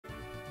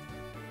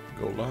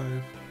Go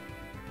live.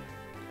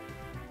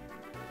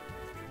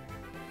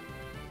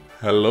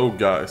 Hello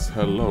guys,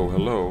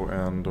 hello,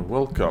 and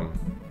welcome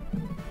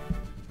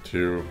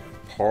to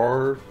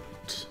part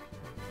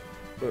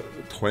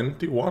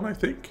 21, I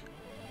think?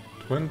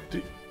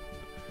 20?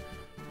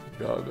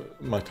 God,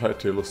 my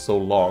title is so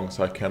long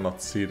so I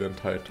cannot see the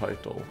entire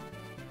title.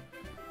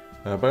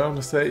 But I'm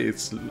gonna say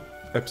it's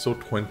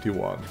episode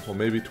 21, or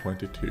maybe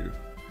 22.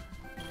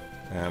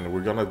 And we're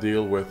gonna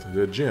deal with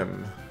the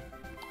gym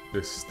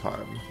this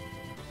time.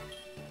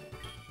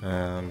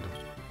 And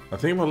I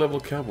think my level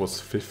cap was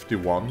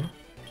 51.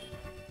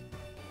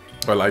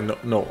 Well,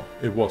 no,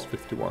 it was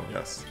 51,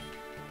 yes.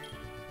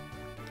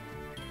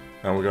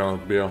 And we're gonna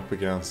be up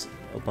against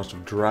a bunch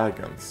of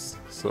dragons,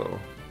 so...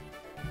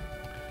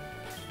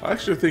 I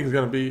actually think it's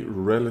gonna be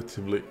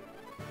relatively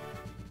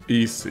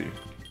easy.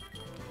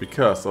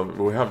 Because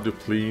we have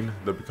Duplin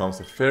that becomes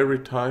a fairy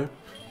type.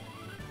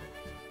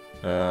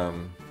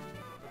 And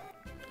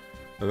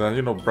then,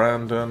 you know,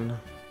 Brandon.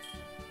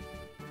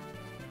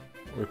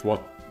 With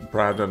what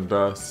Brandon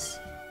does.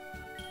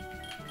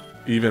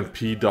 Even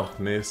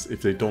Peahc,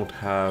 if they don't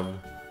have,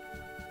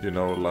 you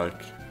know,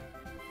 like,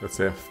 let's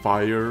say a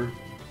fire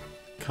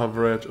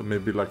coverage or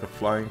maybe like a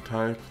flying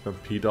type, then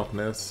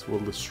Peahc will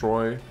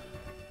destroy.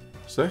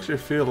 So I actually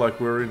feel like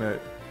we're in a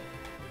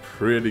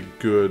pretty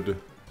good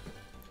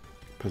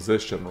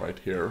position right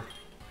here.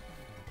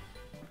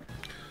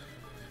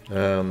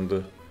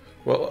 And,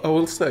 well, I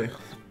will say,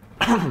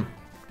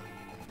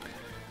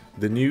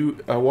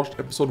 I watched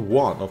episode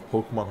 1 of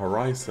Pokemon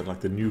Horizon,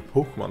 like the new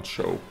Pokemon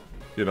show,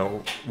 you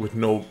know, with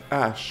no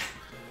Ash,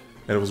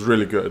 and it was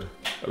really good,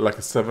 like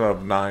a 7 out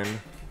of 9,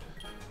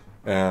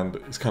 and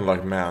it's kind of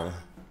like, man,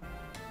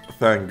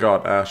 thank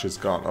God Ash is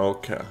gone,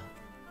 okay.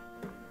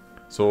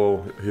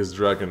 So his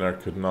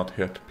Dragonair could not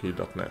hit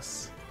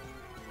Peahc.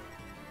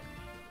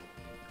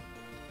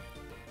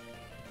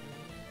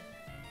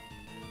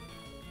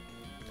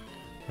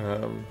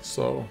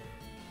 So,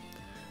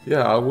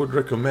 yeah, I would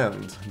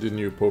recommend the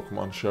new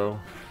Pokemon show.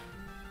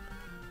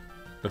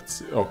 Let's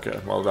see, okay,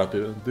 well that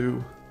didn't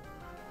do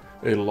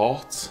a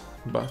lot,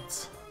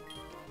 but...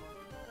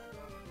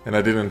 And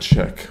I didn't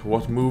check,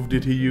 what move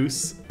did he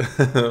use?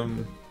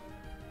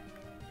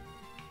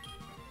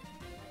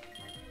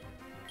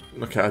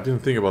 Okay, I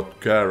didn't think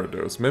about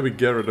Gyarados. Maybe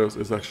Gyarados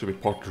is actually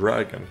part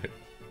dragon.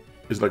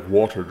 It's like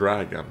water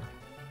dragon.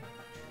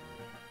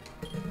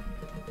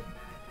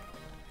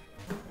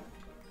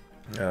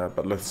 Yeah,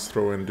 but let's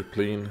throw in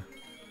Duplin.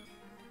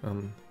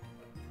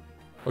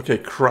 Okay,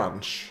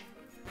 Crunch.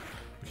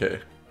 Okay.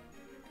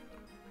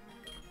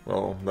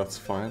 Well, that's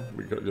fine.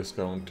 We're just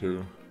going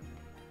to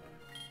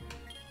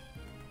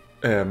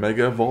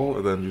Mega Evolve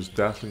and then use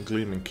Dazzling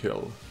Gleam and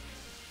kill.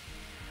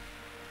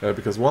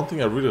 Because one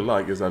thing I really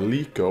like is that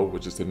Liko,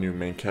 which is the new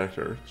main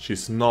character,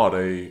 she's not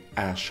a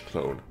Ash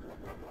clone.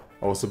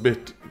 I was a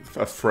bit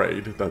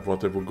afraid that what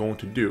they were going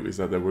to do is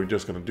that they were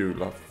just going to do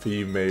like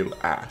female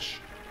Ash.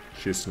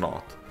 She's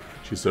not.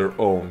 She's her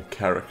own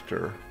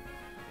character.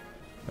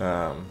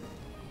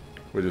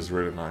 Which is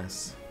really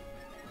nice.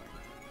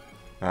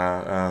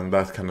 And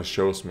that kind of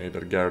shows me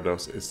that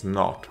Gyarados is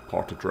not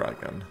part of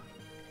dragon.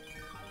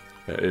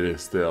 It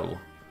is still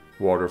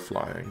water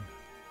flying.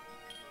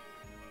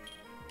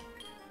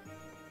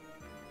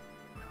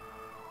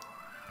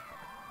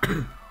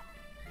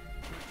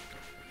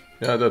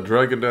 Yeah, the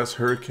Dragon Dance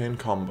Hurricane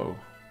combo.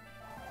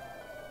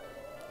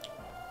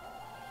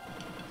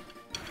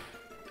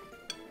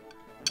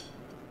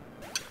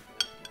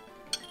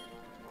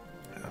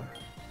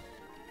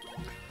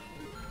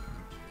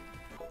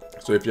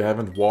 So if you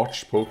haven't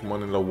watched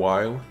Pokemon in a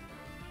while,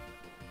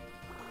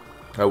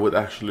 I would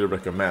actually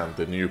recommend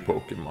the new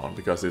Pokemon,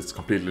 because it's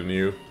completely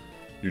new.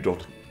 You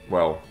don't,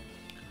 well,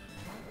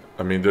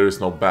 I mean, there is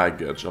no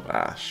baggage of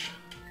Ash.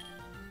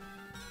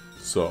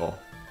 So,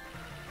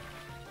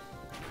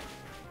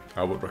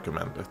 I would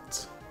recommend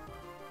it.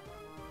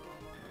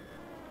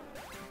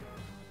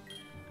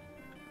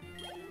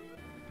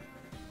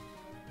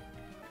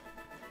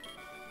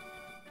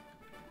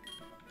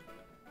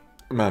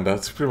 Man,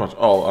 that's pretty much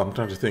all. I'm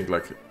trying to think,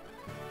 like,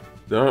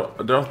 there are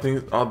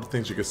other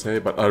things you could say,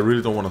 but I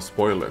really don't want to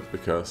spoil it,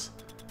 because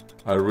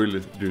I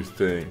really do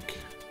think,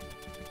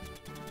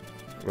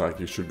 like,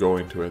 you should go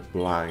into it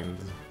blind.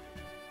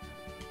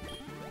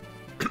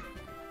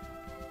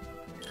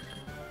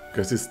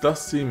 Because it does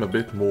seem a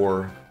bit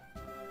more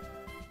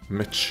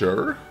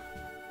mature.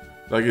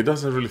 Like, it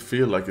doesn't really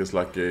feel like it's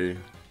like a...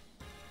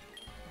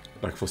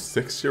 like for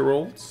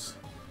 6-year-olds.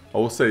 I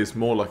would say it's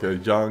more like a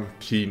young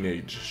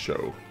teenage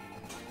show.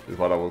 Is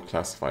what I would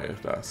classify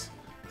it as.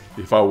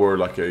 If I were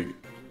like a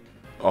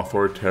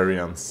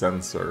authoritarian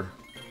censor,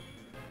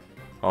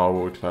 I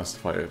would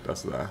classify it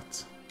as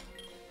that.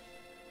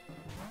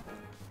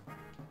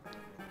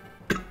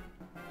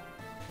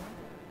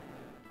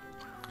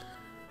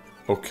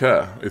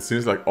 Okay, it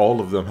seems like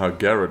all of them have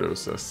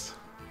Gyaradoses.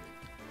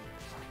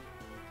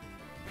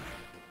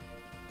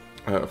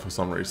 For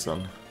some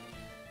reason.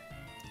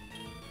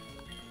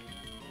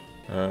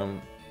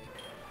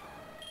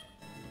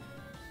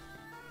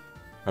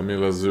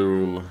 Amil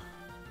Azul,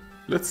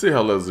 Let's see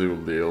how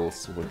Lazul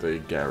deals with a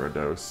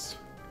Gyarados.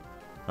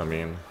 I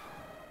mean,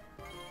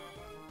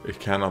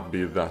 it cannot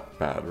be that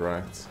bad,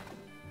 right?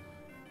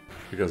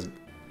 Because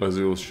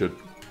Lazul should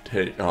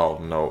take... Oh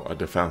no, a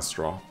defense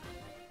drop.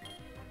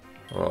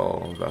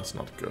 Well, that's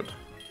not good.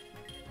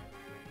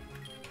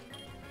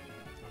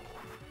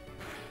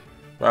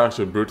 But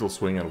actually, Brutal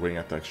Swing and Wing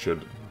Attack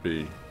should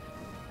be...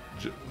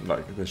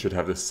 like, they should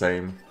have the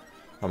same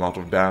amount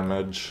of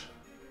damage.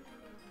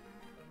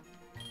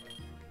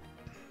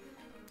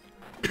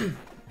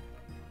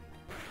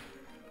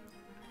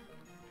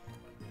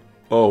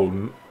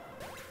 Oh,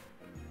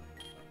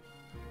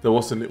 there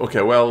wasn't...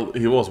 Okay, well,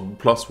 he was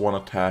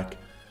 +1 attack,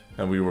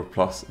 and we were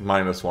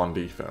 -1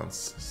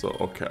 defense. So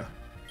okay,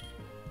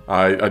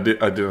 I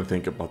didn't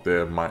think about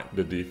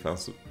the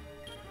defense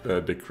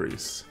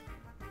decrease.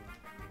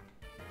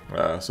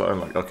 So I'm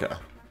like, okay,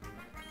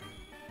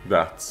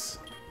 that's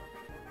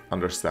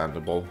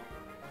understandable.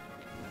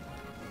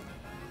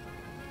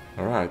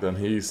 All right, and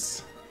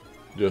he's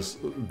just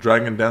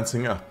dragon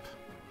dancing up.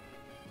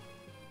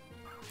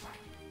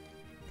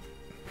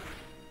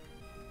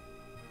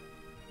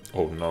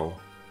 Oh no.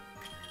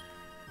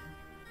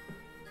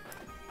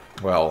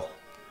 Well,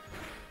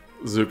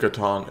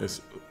 Zukaton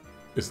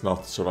is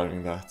not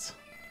surviving that.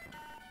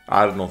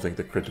 I don't think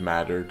the crit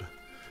mattered.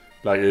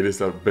 Like, it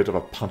is a bit of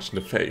a punch in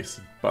the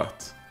face,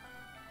 but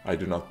I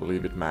do not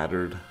believe it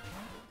mattered.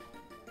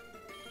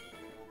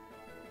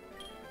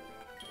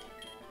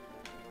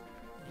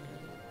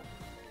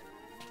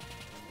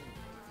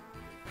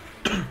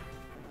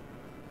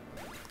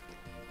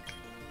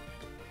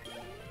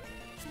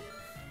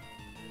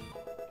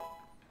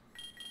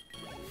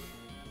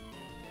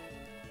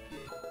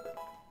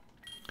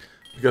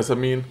 Because, I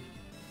mean,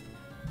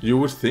 you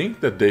would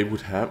think that they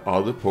would have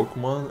other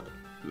Pokemon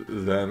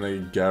than a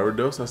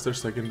Gyarados as their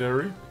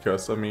secondary.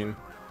 Because, I mean,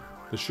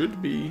 there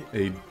should be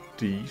a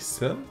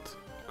decent,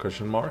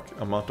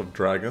 amount of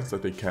dragons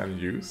that they can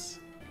use.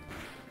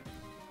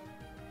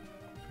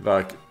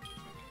 Like,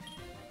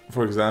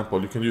 for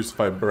example, you can use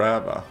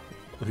Vibrava,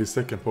 his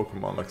second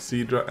Pokemon, like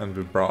Seadra and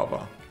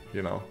Vibrava,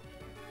 you know.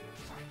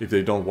 If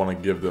they don't want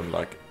to give them,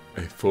 like,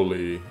 a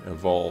fully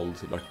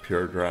evolved, like,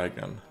 pure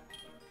dragon.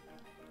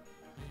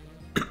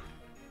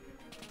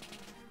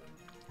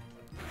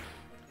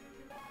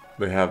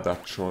 They have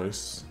that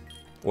choice,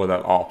 or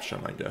that option,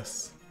 I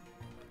guess.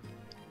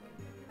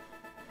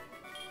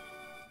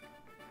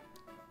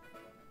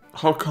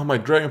 How come my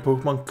dragon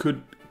Pokemon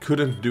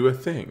couldn't do a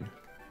thing?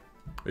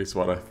 Is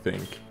what I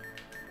think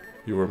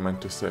you were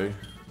meant to say.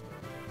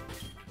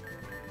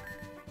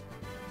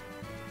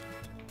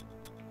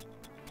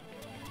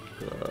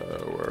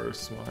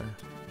 Where's my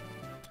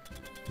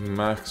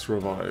max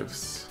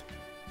revives?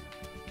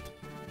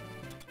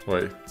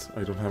 Wait,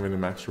 I don't have any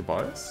max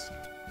revives?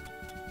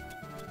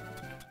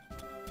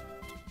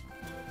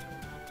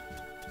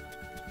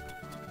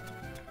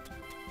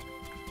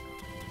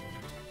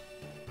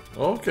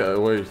 Okay,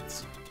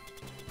 wait.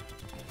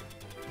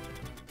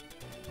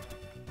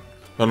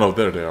 Oh no,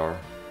 there they are.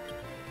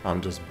 I'm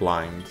just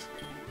blind.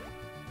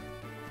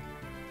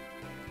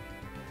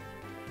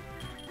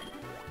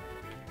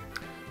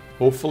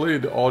 Hopefully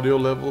the audio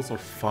levels are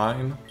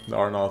fine. They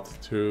are not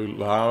too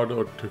loud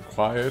or too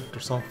quiet or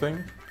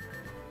something.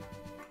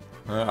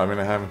 I mean,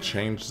 I haven't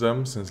changed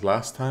them since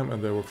last time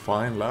and they were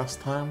fine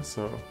last time,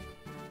 so...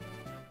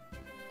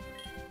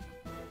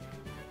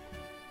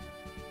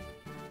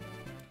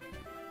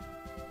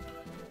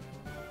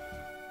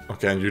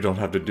 Okay, and you don't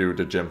have to do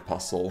the gym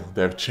puzzle.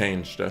 They've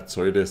changed it,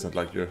 so it isn't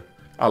like you're...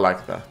 I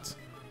like that.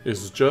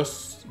 It's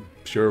just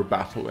pure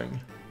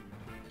battling.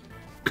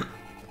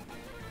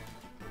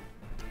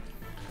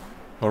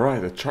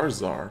 Alright, a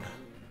Charizard.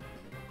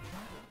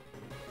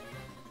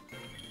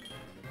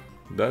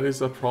 That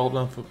is a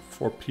problem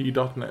for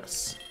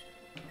P.NES.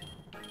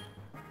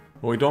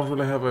 We don't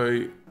really have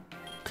a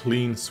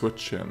clean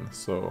switch in,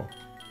 so...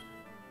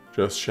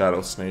 just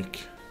Shadow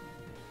Sneak.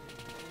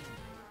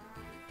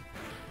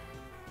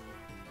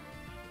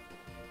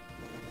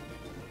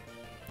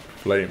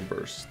 Flame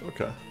Burst,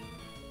 okay.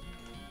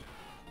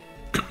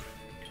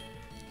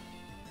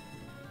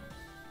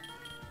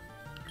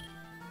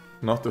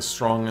 Not the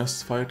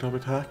strongest fire type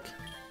attack.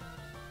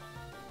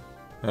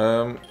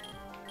 I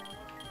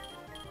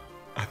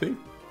think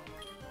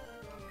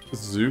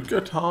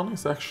Zukaton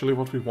is actually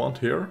what we want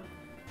here.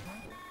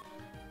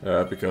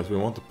 Because we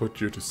want to put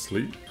you to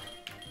sleep.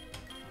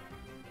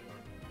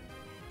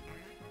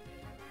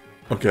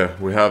 Okay,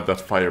 we have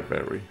that Fire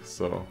Berry,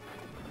 so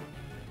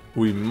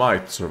we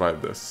might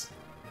survive this.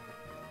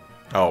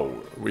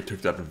 Oh, we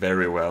took that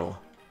very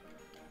well.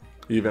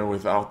 Even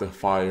without the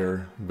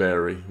Fire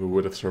Berry, we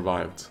would have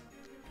survived.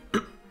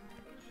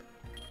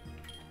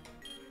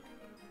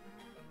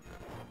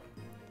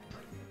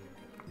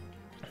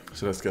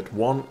 So let's get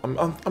one.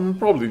 I'm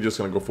probably just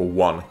gonna go for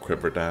one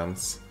Quiver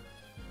Dance.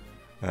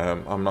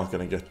 I'm not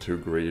gonna get too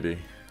greedy.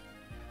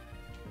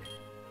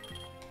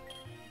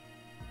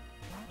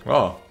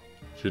 Oh,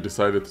 she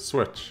decided to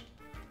switch.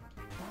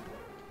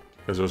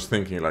 Because I was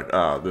thinking like,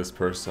 this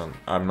person,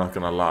 I'm not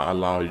gonna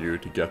allow you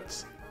to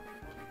get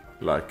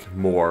like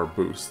more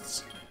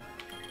boosts.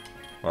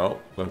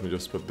 Well, let me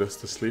just put this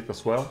to sleep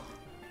as well.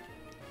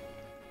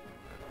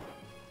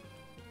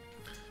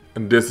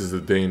 And this is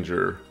the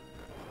danger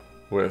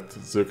with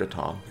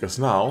Zukaton, because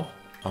now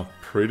I'm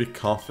pretty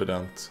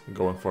confident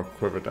going for a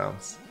Quiver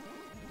Dance.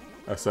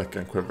 A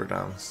second Quiver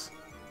Dance.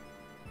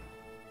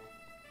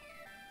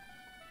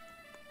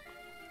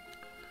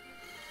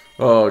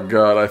 Oh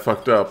god, I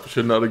fucked up.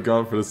 Should not have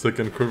gone for the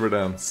second Quiver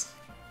Dance.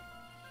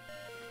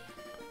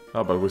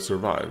 Oh, but we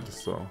survived,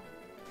 so...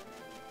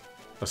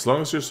 As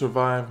long as you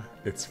survive,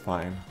 it's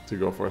fine to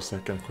go for a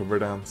second Quiver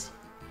Dance.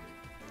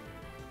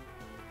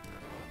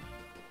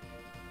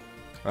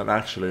 And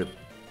actually, it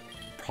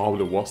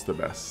probably was the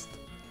best.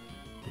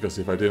 Because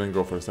if I didn't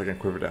go for the second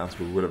Quiver Dance,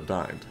 we would have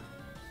died.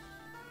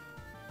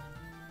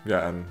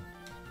 Yeah, and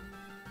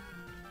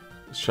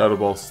Shadow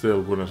Ball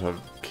still wouldn't have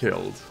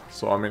killed.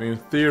 So, I mean, in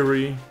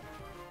theory,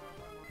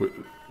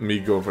 me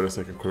going for the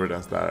second Quiver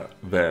Dance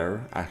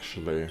there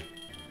actually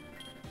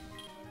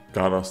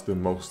got us the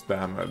most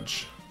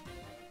damage.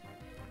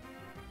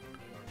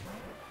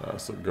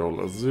 So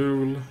Gold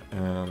Azul,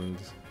 and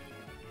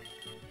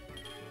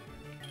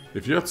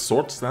if you had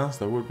Sword Stance,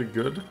 that would be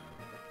good.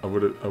 I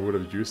would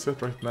have used it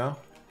right now.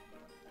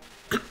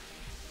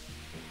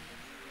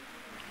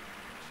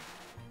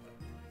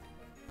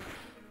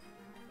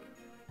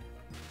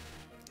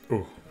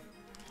 Oh.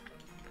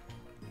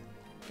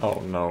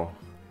 Oh no.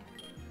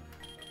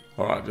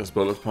 Alright, just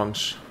Bullet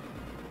Punch.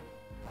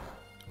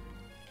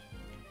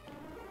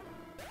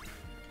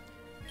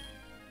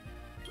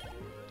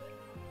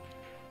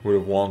 Would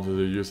have wanted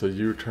to use a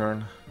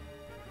U-turn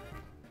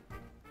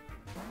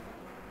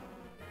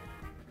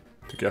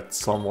to get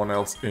someone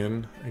else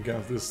in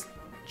against this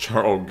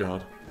oh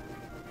god.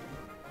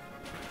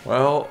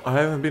 Well, I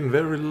haven't been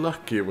very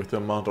lucky with the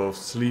amount of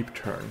sleep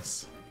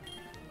turns.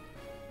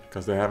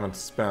 Because they haven't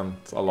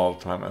spent a lot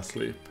of time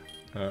asleep.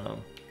 I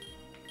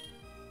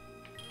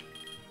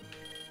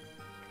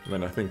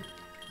mean, I think...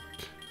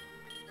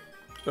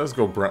 Let's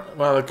go brown.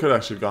 Well, I could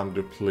actually gone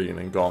to Pleen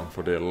and gone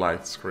for the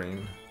light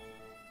screen.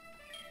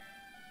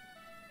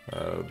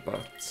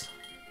 But...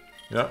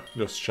 Yeah,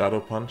 just Shadow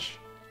Punch.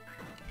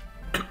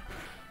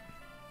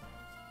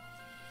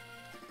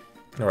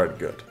 Alright,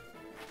 good.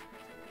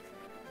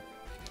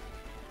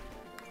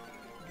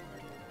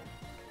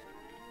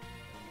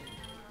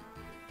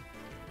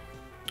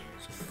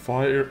 So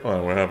fire...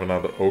 Oh, we have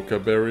another Oka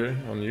Berry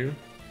on you.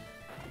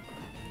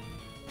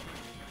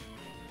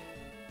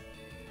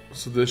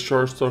 So this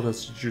Charge Start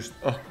has used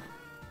up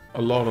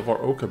a lot of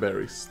our Oka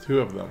Berries. 2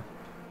 of them.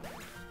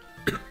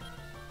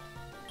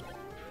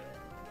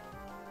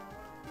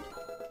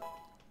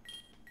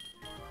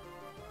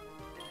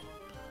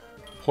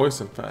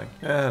 Poison Fang?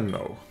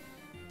 No.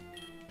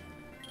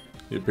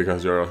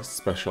 Because you're a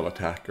special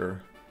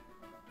attacker.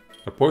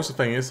 A Poison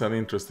Fang is an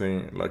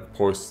interesting, like,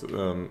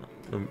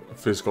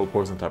 physical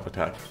poison type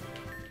attack.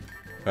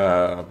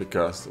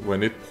 Because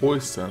when it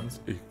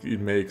poisons, it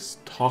makes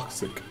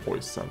toxic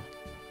poison.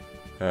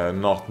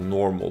 Not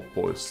normal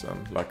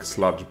poison, like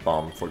Sludge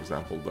Bomb, for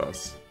example,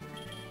 does.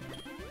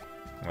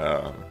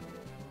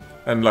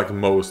 And like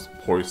most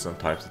poison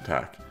types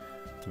attack.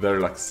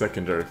 They're like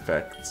secondary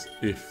effects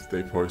if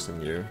they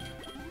poison you.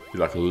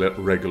 Like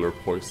regular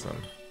poison.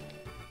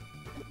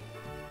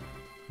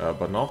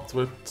 But not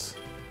with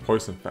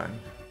Poison Fang.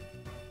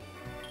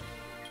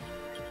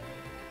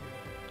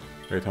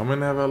 Wait, how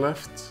many have I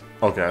left?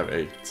 Okay, I have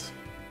 8.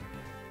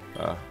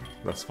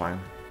 That's fine.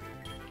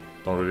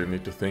 Don't really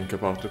need to think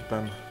about it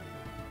then.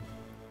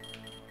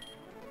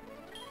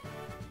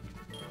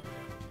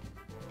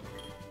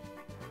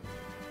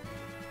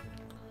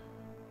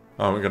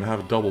 We're gonna have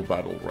a double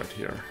battle right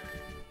here.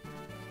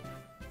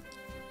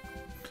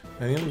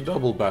 And in a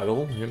double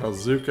battle, you know,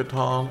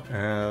 Zukaton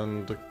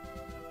and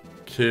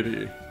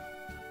Kitty.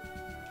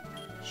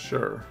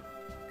 Sure.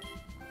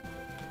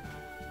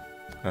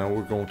 And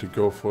we're going to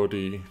go for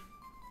the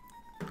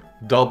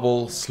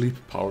double Sleep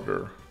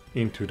Powder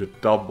into the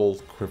double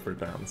Quiver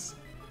Dance.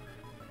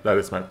 That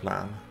is my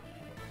plan.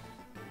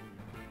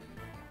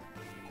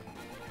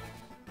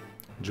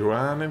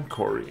 Joanne and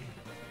Corey.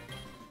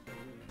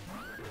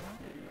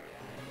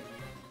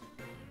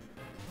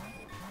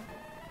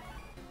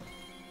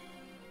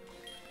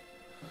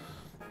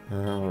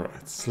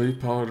 Alright,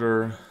 Sleep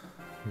Powder,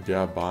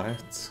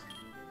 Gabite,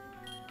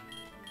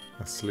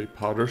 a Sleep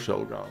Powder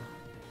Shellgun.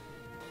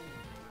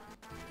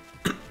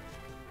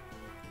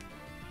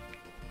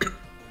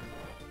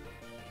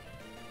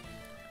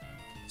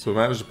 So we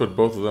managed to put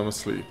both of them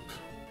asleep.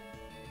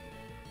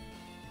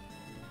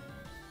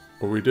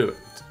 Oh, we did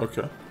it.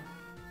 Okay.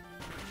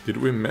 Did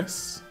we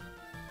miss?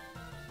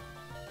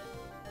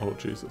 Oh,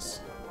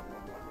 Jesus.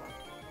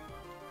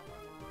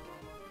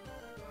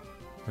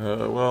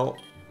 Well,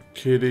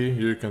 Kitty,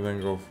 you can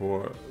then go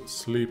for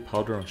Sleep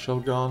Powder and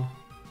Shellgun.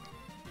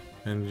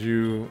 And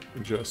you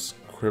just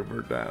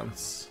Quiver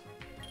Dance.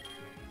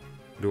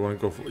 Do you want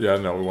to go for... Yeah,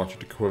 no, we want you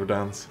to Quiver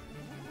Dance.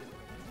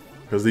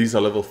 Because these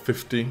are level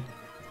 50.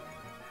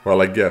 Well,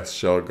 I guess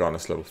Shellgun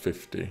is level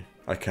 50.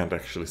 I can't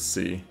actually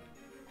see.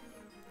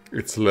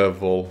 its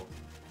level.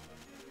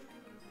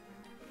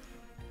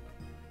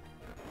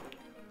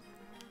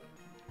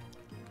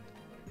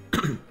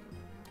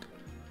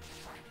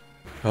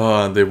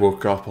 Oh, and they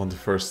woke up on the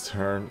first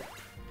turn.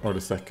 Or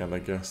the second, I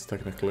guess,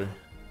 technically.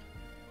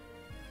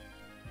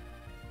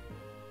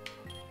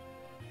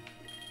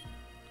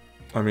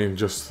 I mean,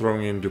 just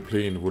throwing in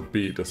Duplin would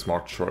be the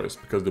smart choice,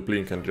 because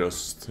Duplin can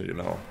just, you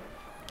know,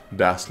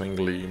 dazzling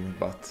gleam,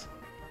 but...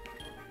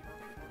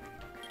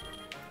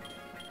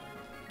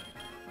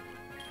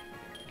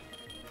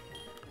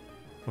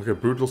 Okay,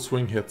 Brutal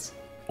Swing hits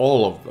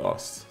all of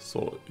us,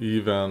 so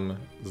even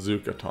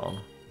Zucatan.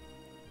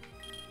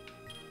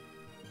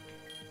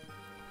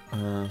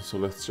 So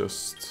let's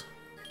just...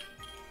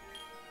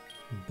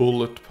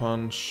 Bullet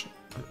Punch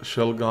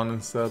Shell Gun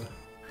instead.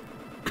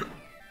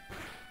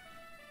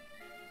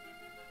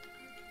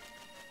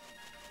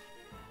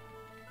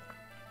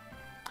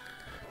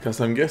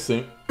 Because I'm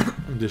guessing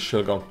this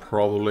Shell Gun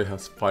probably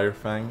has Fire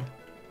Fang,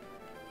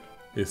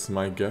 is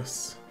my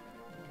guess.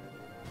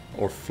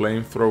 Or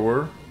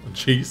Flamethrower.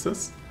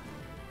 Jesus.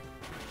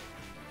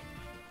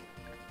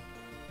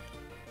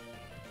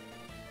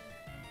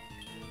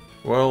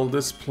 Well,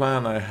 this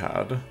plan I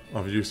had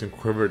of using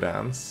Quiver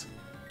Dance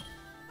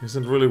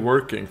isn't really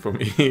working for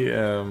me.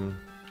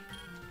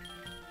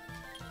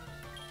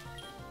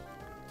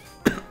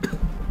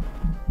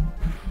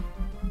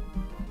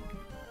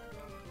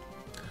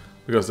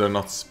 Because they're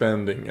not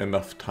spending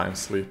enough time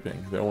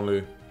sleeping.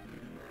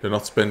 They're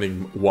not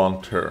spending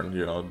one turn,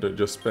 you know, they're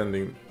just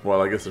spending,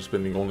 well, I guess they're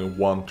spending only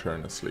one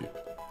turn asleep.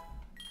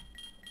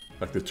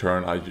 Like the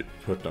turn I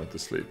put them to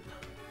sleep.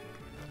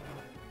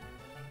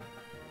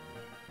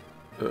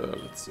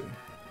 Let's see.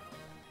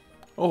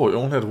 Oh, you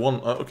only had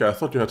one, okay, I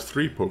thought you had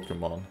 3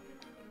 Pokemon.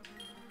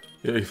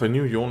 Yeah, if I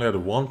knew you only had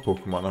 1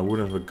 Pokemon, I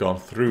wouldn't have gone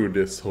through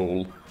this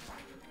whole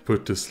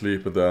put to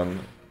sleep and then,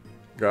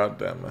 god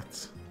damn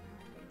it.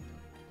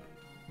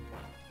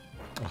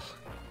 Ugh,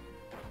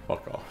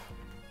 fuck off.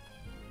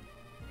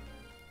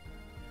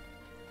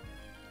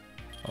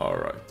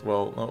 Alright,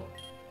 well, no.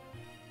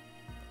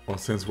 Well,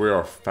 since we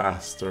are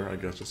faster, I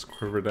guess just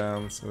Quiver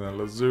Dance and then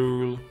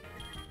Lazul.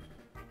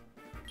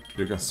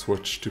 You can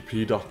switch to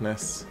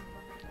Peahc.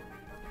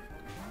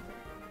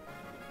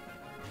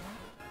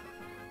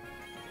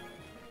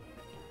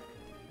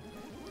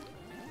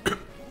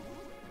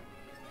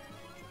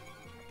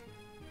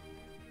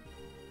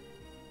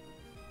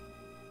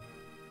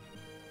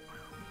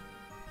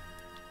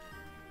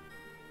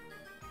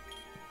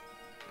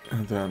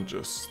 And then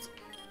just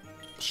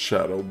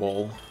Shadow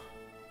Ball.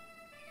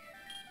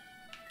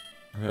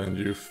 And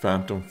you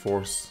Phantom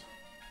Force.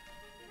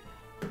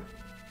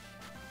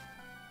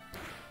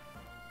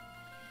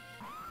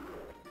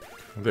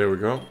 There we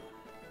go.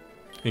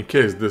 In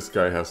case this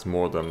guy has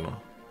more than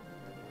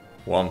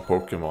 1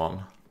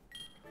 Pokemon.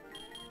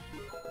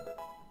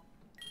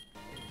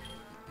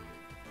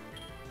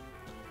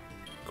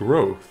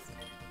 Growth.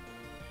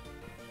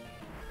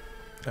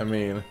 I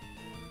mean,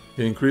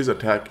 you increase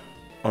attack.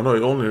 Oh no,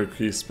 it only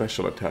increases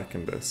special attack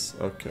in this.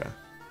 Okay.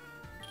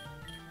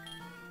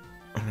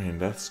 I mean,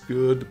 that's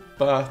good,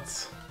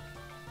 but...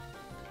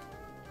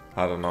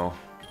 I don't know.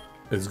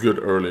 It's good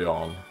early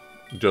on.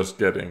 Just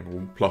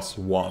getting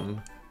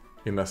 +1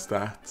 in a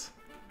stat.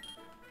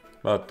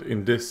 But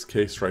in this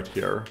case right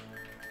here,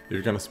 if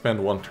you're gonna spend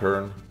 1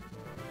 turn,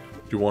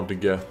 you want to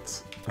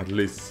get at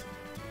least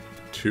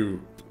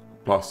 2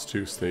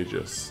 +2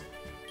 stages.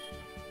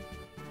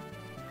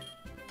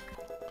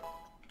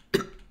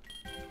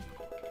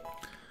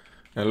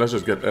 And let's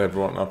just get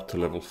everyone up to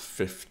level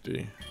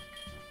 50.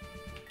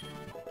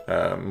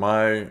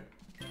 My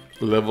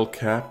level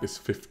cap is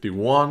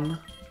 51,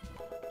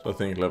 so I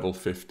think level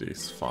 50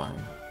 is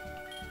fine.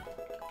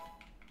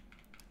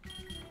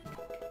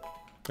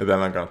 And then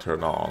I'm gonna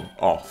turn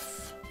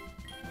off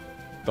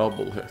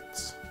double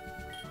hits.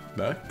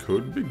 That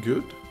could be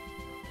good.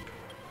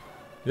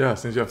 Yeah,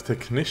 since you have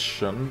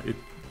Technician, it...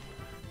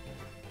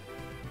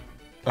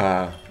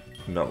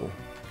 no,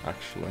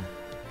 actually.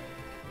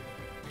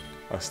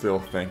 I still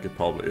think it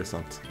probably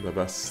isn't the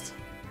best.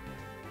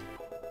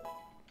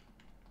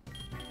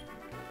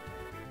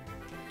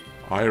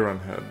 Iron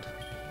Head.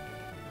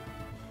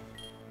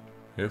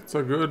 It's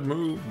a good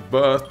move,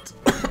 but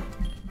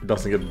it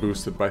doesn't get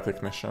boosted by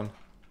Technician.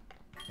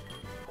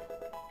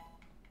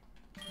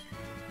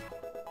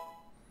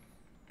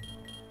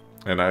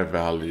 And I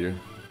value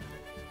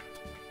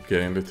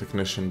getting the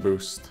Technician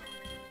boost.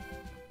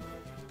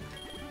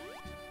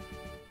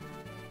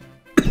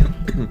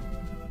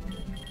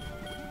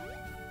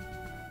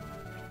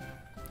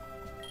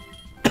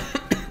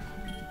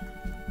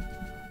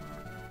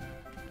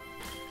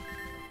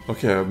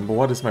 Okay, but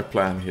what is my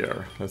plan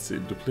here? Let's see,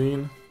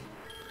 Duplin.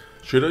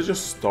 Should I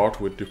just start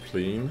with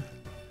Duplin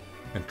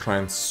and try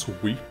and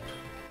sweep?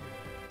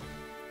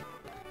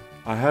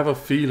 I have a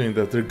feeling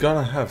that they're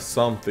gonna have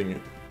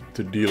something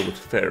to deal with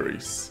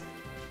fairies.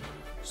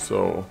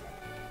 So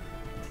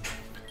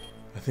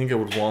I think I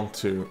would want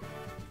to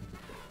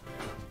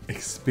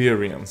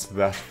experience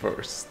that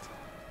first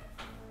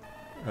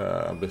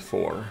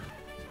before.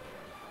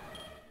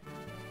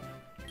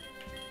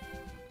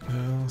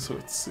 So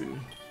let's see.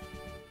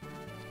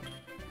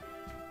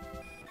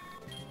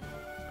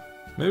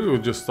 Maybe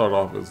we'll just start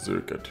off with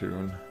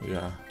Zukatoon.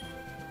 Yeah.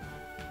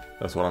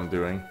 That's what I'm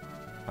doing.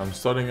 I'm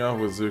starting out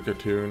with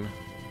Zukatoon.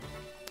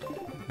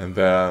 And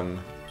then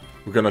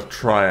we're gonna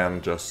try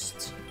and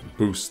just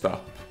boost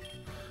up.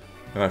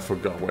 And I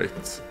forgot,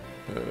 wait.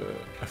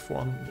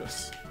 F1,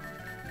 yes.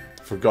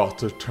 Forgot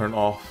to turn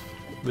off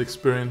the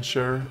experience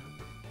share.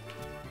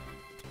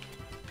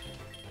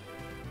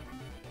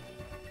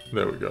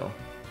 There we go.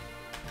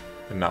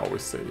 And now we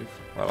save.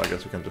 Well, I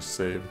guess we can just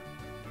save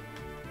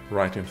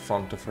right in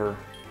front of her.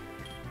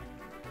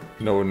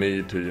 No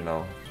need to, you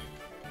know,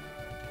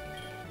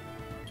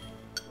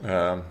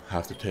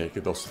 have to take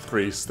those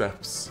 3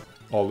 steps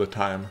all the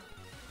time.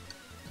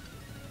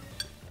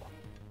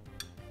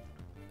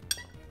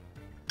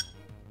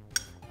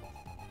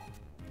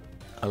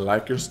 I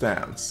like your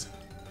stance.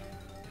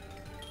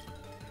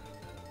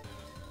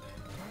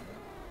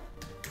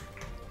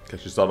 Okay,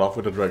 she start off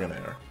with a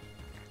Dragonair.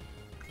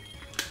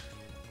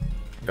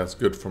 That's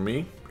good for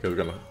me, because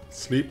we're gonna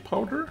sleep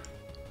powder.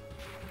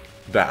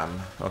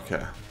 Damn,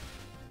 okay.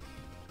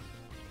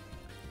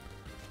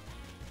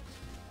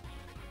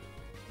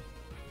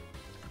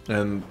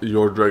 And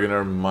your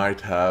Dragonair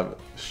might have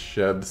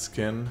shed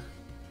skin.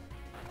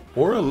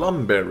 Or a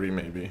Lumberry,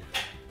 maybe.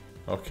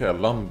 Okay, a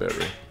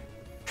Lumberry.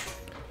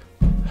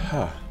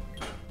 Huh.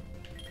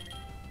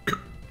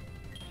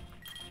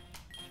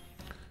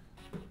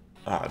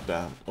 Ah,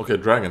 damn. Okay,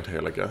 Dragon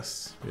Tail, I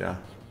guess. Yeah.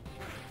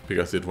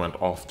 Because it went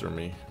after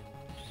me.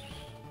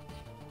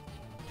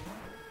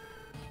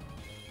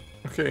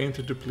 Okay,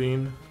 into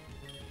Duplin.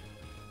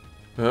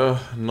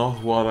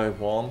 Not what I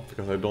want,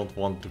 because I don't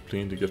want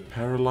Duplin to get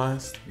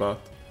paralyzed, but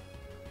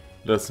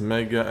let's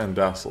Mega and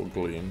Dazzle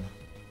Gleam.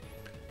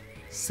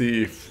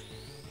 See if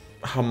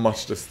how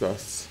much this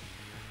does.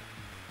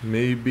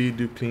 Maybe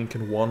Duplin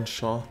can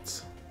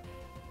one-shot.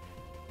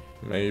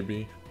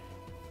 Maybe.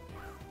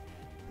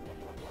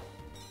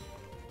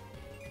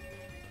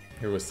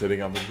 Here we're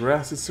setting up a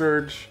Grassy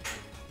Surge.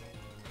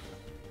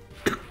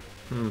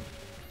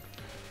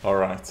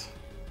 Alright.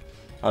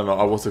 I don't know,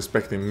 I was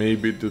expecting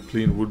maybe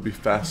Duplin would be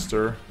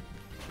faster.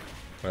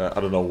 I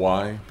don't know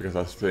why, because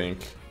I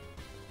think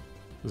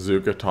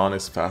Zukatan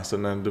is faster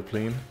than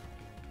Duplin.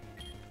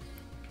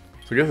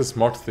 So I guess the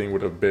smart thing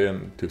would have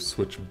been to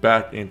switch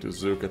back into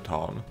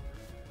Zukatan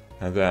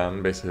and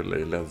then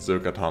basically let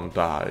Zukatan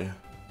die.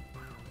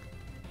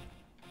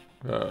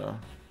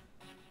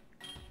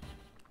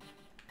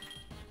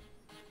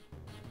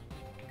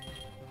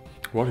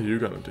 What are you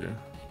gonna do?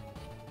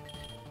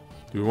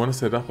 Do we want to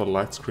set up a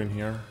light screen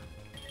here?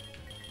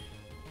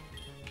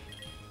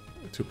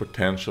 To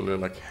potentially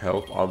like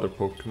help other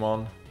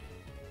Pokemon?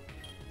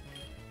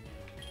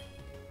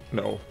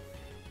 No.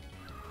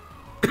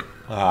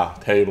 Ah,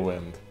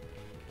 Tailwind.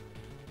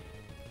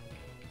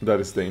 That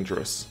is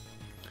dangerous.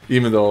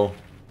 Even though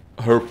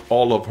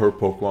all of her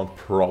Pokemon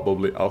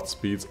probably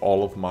outspeeds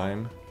all of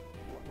mine.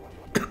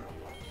 Okay,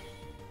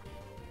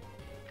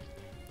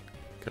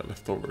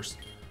 leftovers.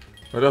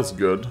 But that's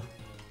good.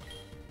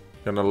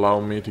 Can allow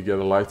me to get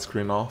a light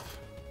screen off.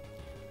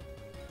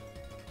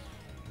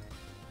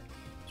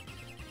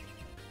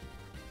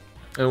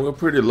 And we're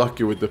pretty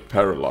lucky with the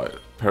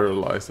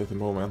paralyzed at the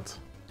moment.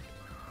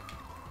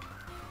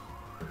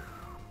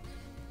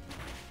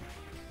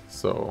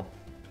 So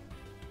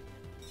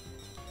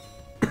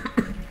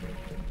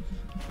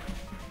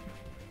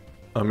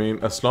I mean,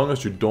 as long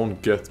as you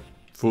don't get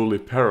fully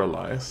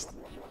paralyzed,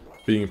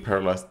 being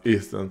paralyzed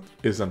isn't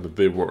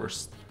the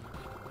worst.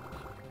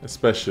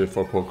 Especially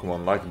for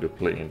Pokemon like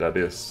Duplin, that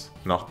is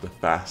not the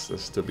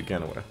fastest to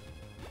begin with.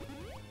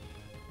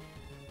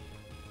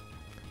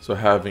 So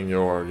having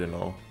your, you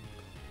know,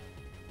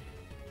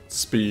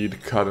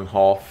 speed cut in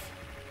half,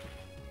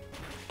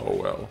 oh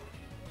well.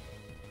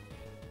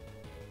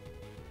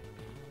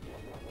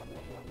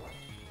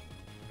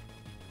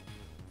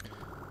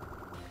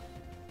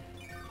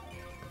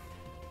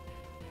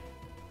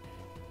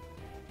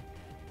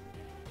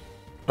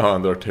 Oh,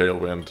 and their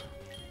Tailwind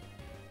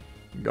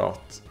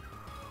got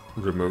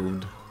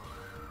removed.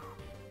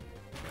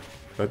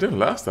 That didn't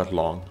last that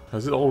long.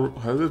 Has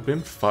it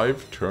been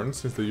 5 turns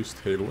since they used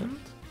Tailwind?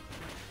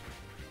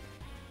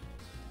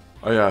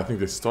 Oh yeah, I think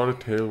they started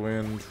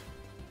Tailwind.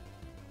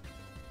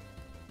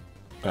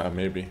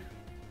 Maybe.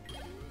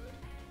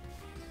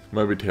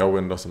 Maybe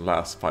Tailwind doesn't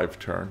last 5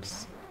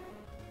 turns.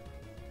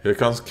 Here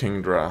comes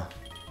Kingdra.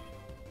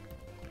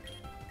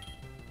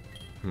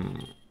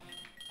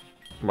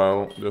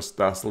 Well, just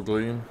Dazzle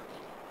Gleam.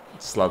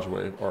 Sludge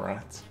Wave,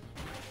 alright.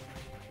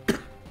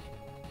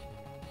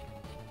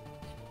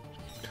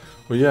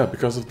 Well yeah,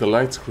 because of the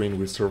light screen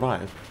we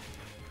survive.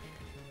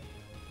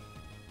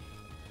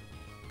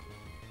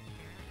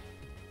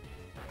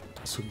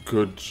 So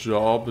good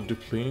job,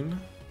 Duplin.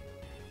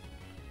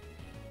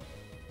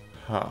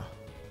 Huh.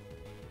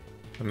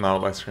 And now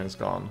light screen is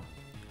gone.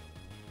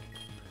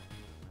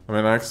 I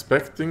mean, I'm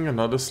expecting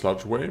another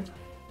Sludge Wave.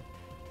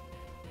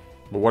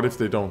 But what if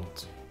they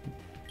don't?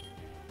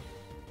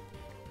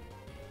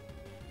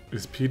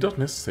 Is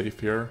Peahc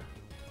safe here?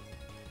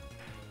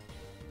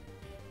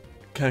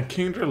 can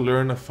Kingdra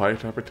learn a fire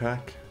type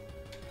attack?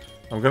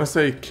 I'm gonna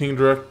say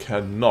Kingdra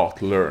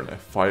cannot learn a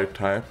fire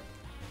type,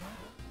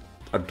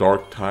 a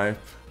dark type.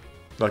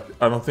 Like,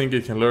 I don't think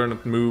it can learn a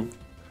move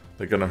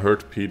that's gonna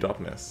hurt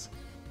Peahc.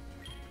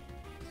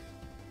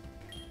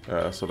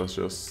 So let's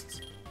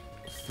just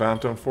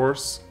Phantom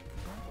Force.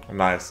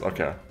 Nice,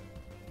 okay.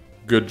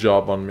 Good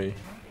job on me.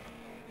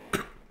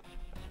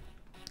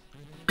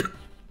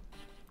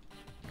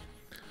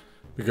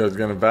 Because it's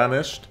gonna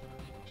vanish.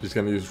 She's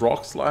gonna use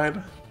Rock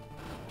Slide.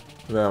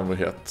 Then we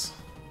hit.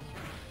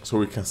 So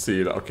we can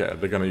see that, okay,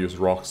 they're gonna use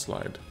Rock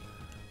Slide.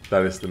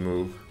 That is the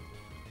move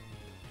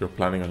you're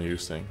planning on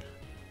using.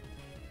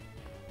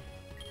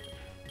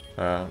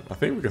 I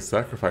think we can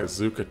sacrifice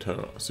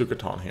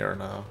Zukaton here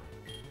now.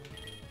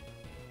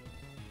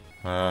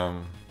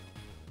 Yeah,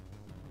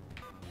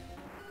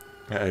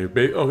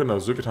 oh no,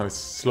 Zukaton is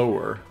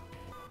slower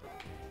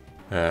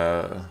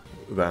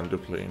than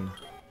Duplin.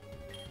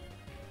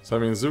 So I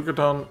mean,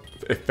 Zukaton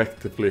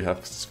effectively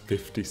has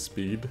 50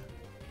 speed.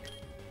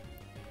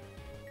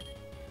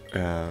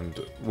 And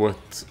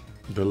with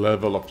the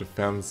level of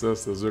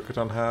defenses that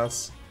Zukaton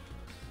has,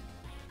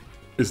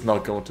 is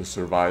not going to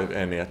survive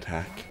any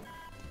attack.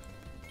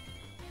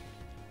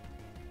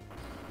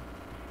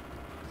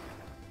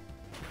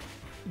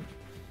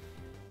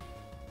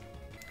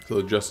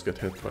 So just get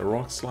hit by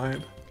Rock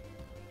Slide.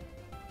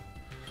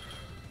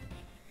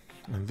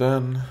 And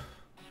then...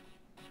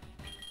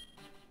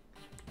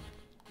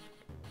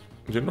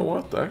 You know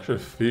what? I actually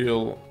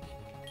feel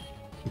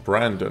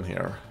Brandon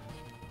here.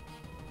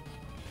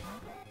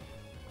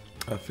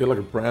 I feel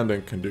like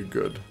Brandon can do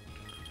good.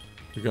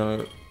 We're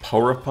gonna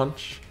Power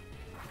Punch.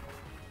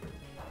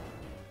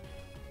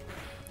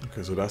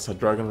 Okay, so that's how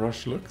Dragon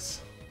Rush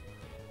looks.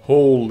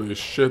 Holy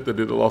shit, they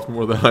did a lot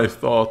more than I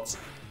thought.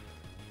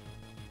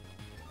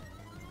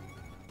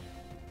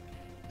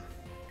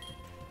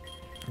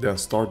 Then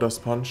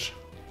Stardust Punch.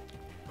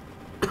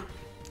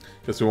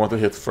 Because we want to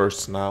hit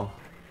first now.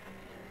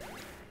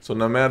 So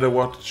no matter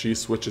what she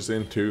switches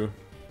into,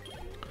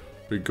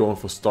 we're going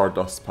for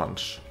Stardust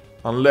Punch.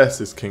 Unless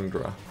it's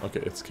Kingdra.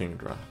 Okay, it's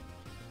Kingdra.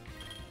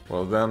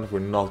 Well then, we're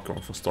not going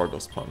for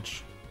Stardust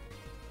Punch.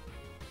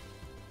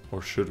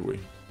 Or should we?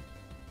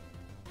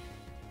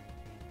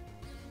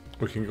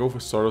 We can go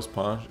for Stardust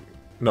Punch.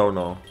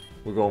 No.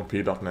 We're going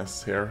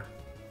Peahc here.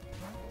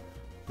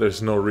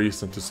 There's no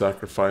reason to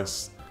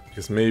sacrifice.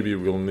 Because maybe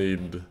we'll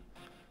need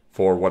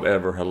for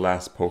whatever her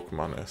last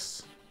Pokemon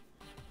is.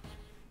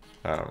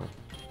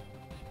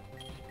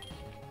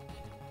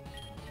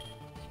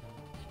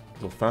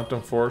 So Phantom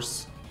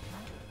Force.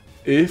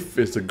 If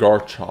it's a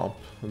Garchomp,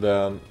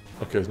 then...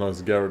 Okay, no,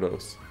 it's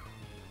Gyarados.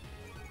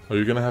 Are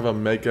you gonna have a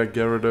Mega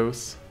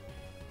Gyarados?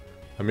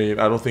 I mean,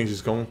 I don't think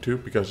she's going to,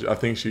 because I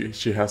think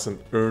she hasn't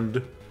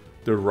earned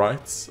the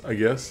rights, I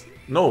guess.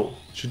 No,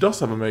 she does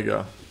have a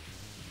Mega.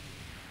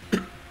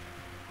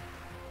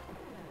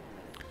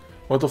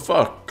 What the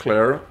fuck,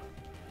 Claire?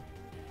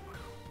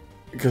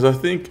 Because I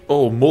think,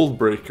 oh, Mold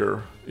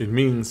Breaker, it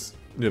means,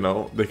 you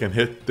know, they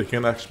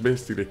can actually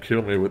basically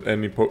kill me with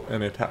any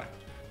attack.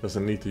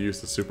 Doesn't need to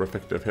use the super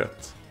effective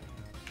hit.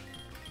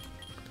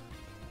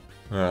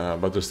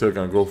 But they're still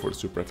gonna go for the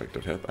super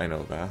effective hit, I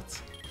know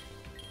that.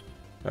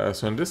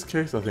 So in this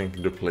case, I think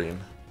Duplin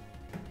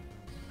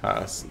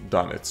has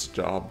done its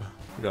job.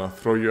 I'm gonna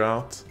throw you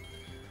out.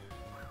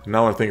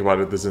 Now I think about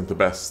it, this isn't the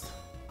best.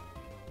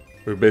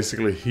 We're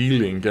basically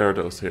healing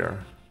Gyarados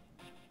here.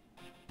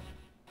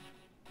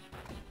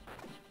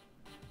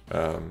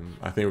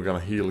 I think we're gonna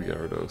heal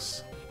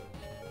Gyarados.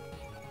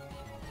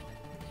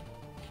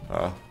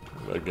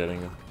 They're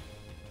getting...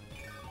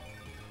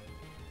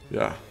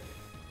 Yeah.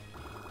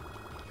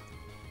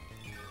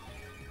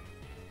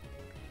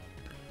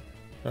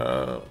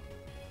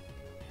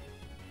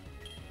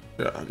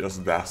 Yeah,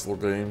 just Dazzle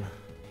Gleam.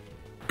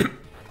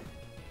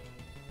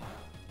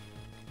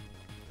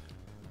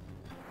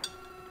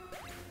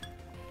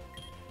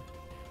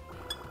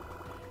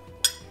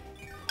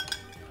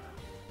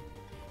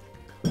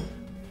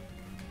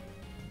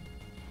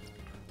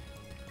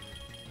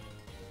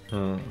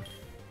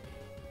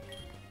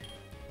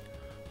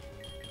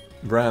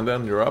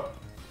 Brandon, you're up.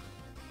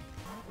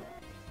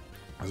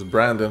 As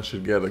Brandon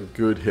should get a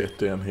good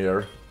hit in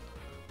here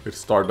with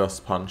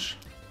Stardust Punch.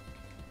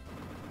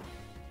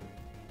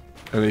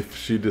 And if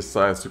she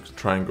decides to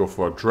try and go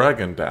for a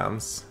Dragon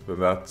Dance, then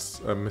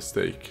that's a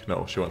mistake.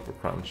 No, she went for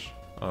Crunch.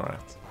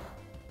 Alright.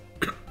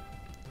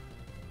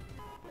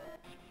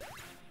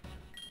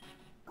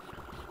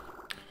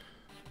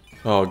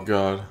 Oh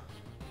god.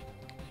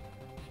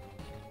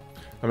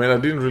 I mean, I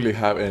didn't really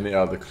have any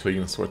other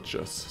clean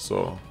switches,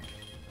 so...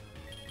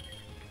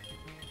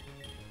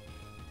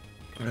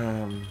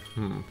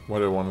 what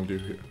do I want to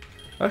do here?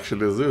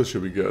 Actually, this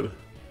should be good.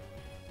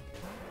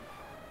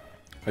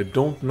 I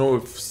don't know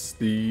if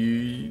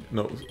the...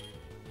 No.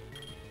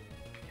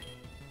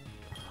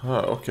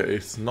 Okay,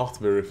 it's not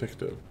very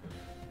effective.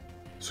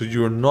 So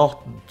you're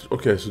not...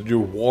 Okay, so you're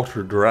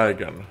Water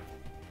Dragon.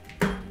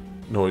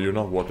 No, you're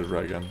not Water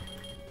Dragon.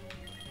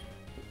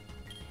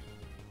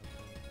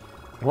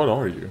 What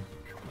are you?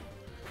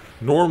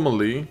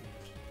 Normally,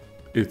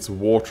 it's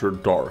water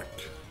dark.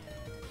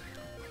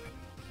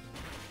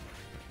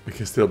 It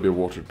can still be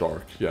water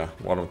dark, yeah,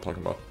 what I'm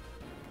talking about.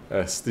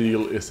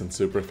 Steel isn't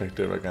super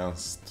effective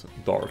against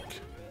dark.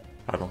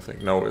 I don't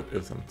think, no it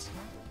isn't.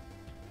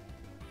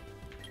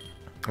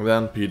 And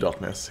then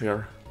Peahc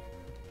here.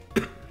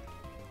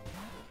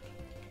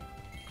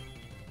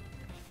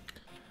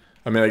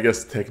 I mean, I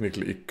guess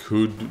technically it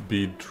could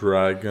be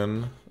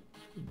Dragon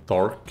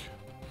Dark.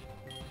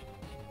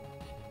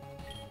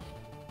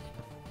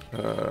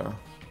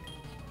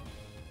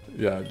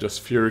 Yeah,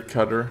 just Fury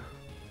Cutter.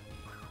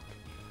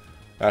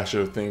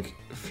 Actually, I think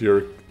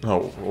Fury...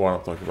 No, what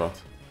I'm talking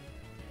about.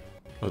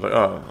 I was like,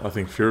 oh, I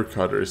think Fury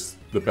Cutter is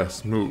the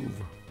best move.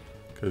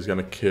 Because it's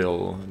gonna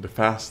kill the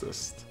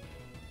fastest.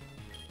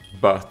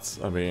 But,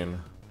 I mean,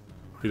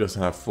 he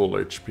doesn't have full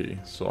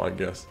HP, so I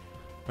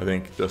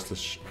think just the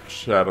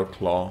Shadow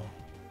Claw.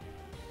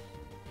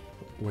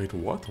 Wait,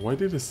 what? Why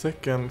did the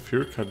second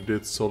Fury Cutter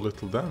did so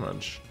little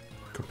damage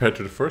compared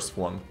to the first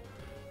one?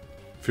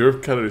 Fury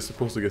Cutter is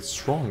supposed to get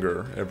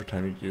stronger every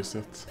time you use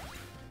it.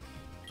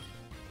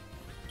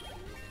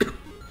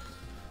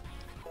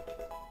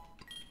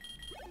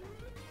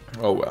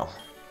 Oh well.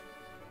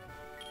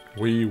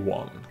 We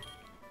won.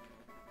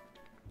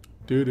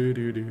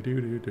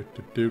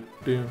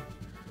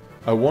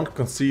 I won't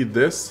concede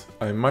this.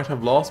 I might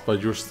have lost,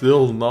 but you're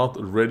still not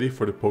ready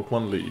for the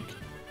Pokemon League.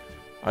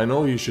 I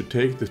know you should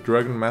take the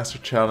Dragon Master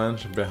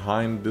Challenge.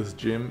 Behind this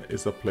gym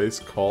is a place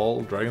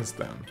called Dragon's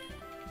Den.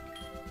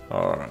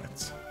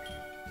 Alright.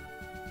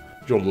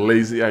 Your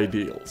lazy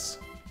ideals.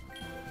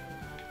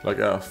 Like,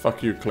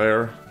 fuck you,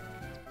 Claire.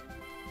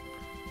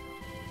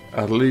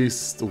 At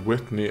least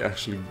Whitney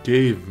actually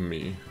gave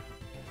me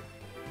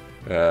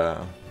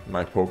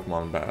my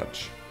Pokemon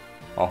badge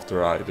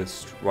after I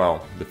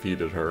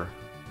defeated her.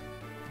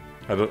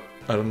 I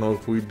don't know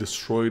if we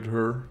destroyed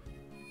her.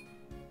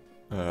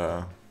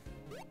 But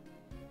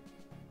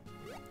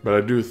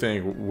I do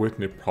think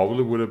Whitney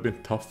probably would have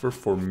been tougher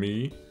for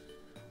me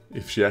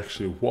if she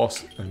actually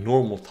was a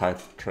normal type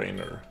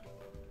trainer.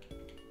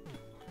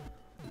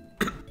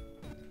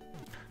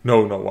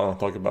 No, what I'm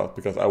talking about,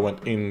 because I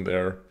went in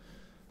there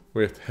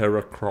with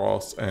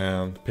Heracross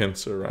and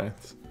Pinsir,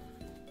 right?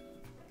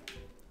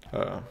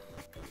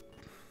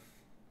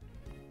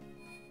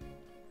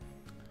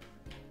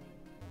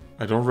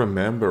 I don't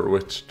remember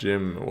which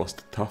gym was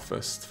the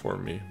toughest for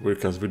me,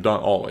 because we've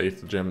done all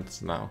 8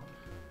 gyms now.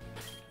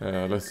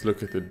 Let's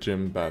look at the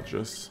gym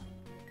badges.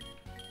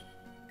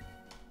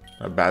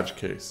 A badge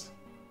case.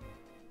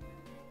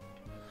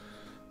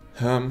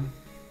 I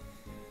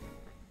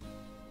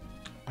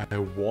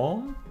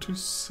want to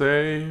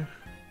say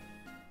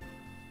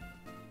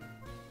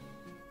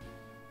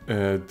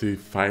the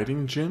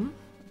fighting gym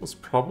was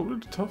probably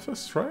the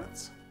toughest,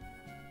 right?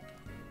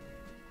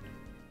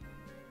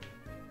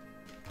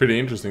 Pretty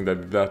interesting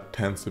that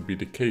tends to be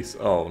the case.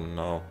 Oh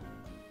no.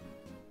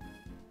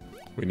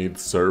 We need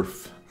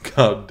surf.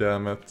 God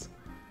damn it.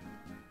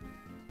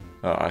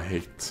 I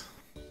hate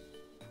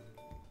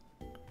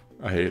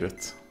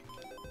it.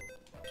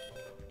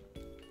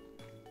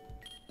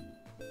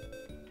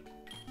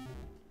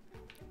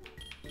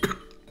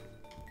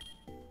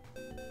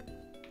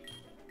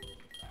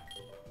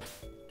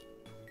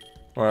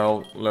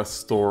 Well, let's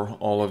store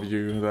all of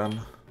you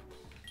then.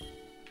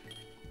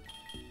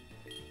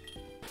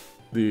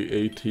 The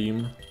A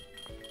team.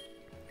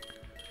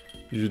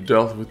 You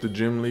dealt with the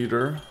gym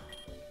leader.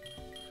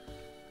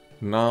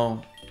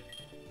 Now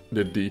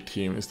the D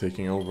team is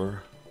taking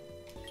over.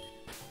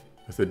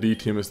 As the D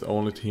team is the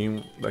only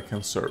team that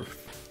can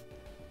surf.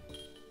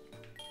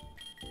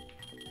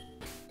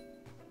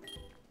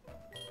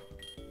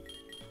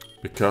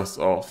 Because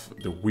of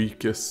the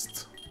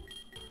weakest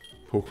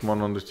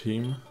Pokemon on the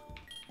team.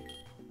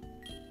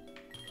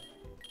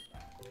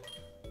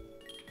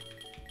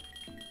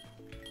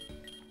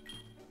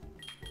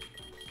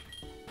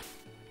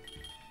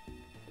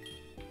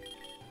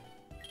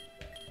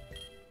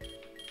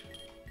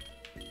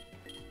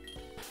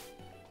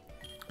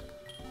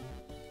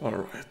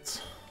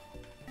 Alright.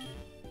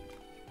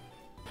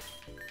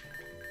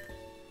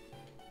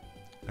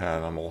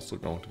 And I'm also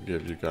going to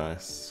give you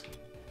guys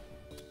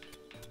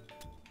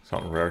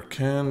some rare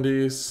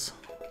candies.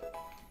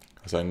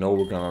 Because I know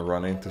we're gonna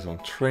run into some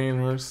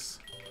trainers.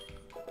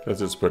 Let's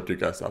just put you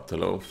guys up to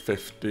level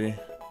 50.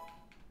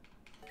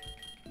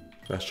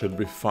 That should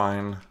be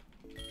fine.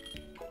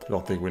 I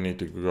don't think we need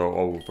to go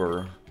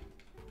over,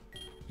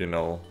 you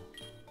know,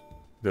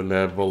 the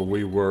level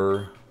we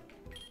were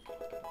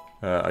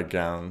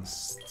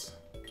against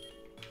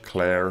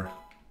Claire.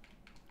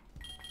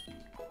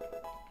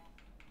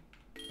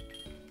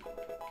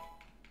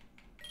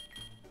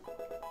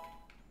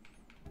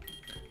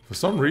 For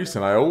some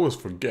reason I always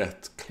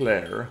forget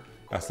Claire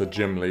as the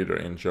gym leader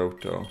in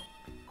Johto.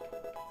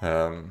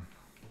 And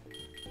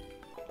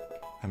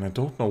I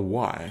don't know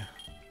why.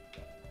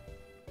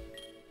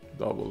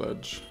 Double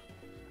Edge.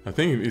 I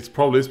think it's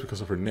probably because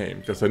of her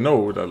name, because I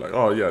know that, like,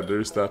 oh yeah,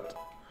 there's that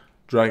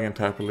dragon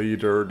type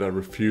leader that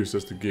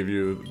refuses to give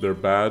you their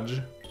badge.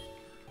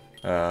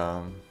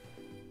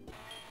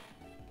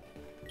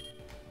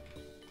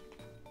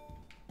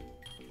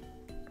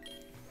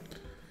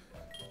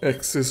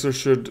 X-Scissor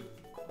should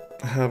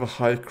have a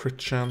high crit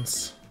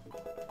chance.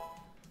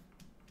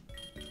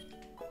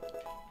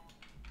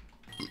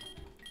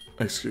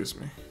 Excuse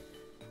me.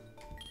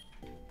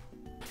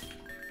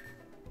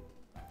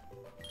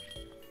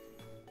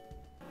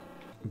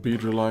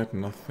 Beedrillite,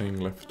 nothing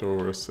left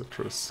over.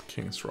 Citrus,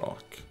 King's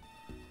Rock.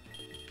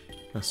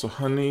 And so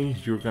honey,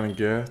 you're gonna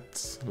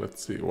get...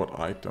 Let's see, what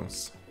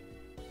items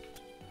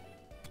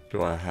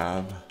do I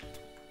have?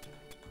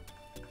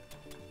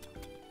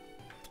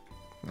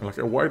 Like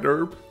a white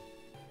herb?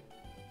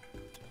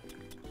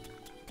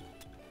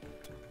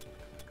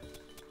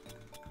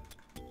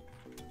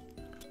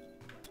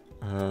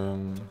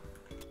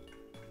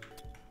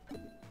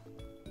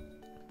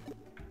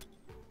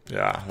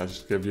 Yeah, I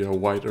just give you a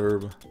white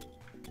herb.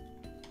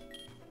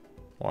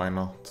 Why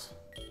not?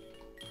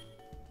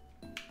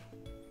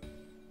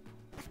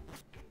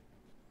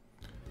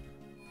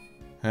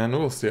 And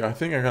we'll see. I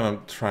think I'm gonna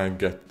try and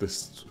get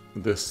this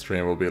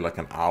stream will be like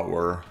an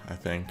hour, I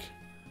think.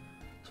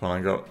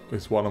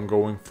 Is what I'm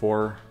going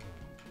for.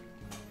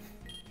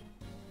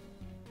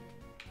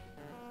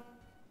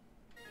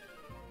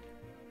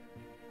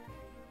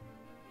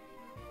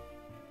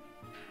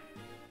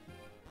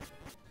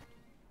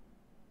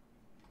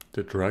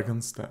 The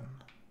Dragon's Den.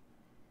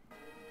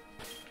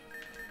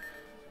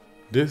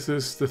 This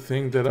is the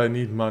thing that I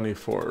need money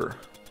for.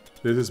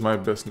 This is my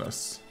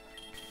business.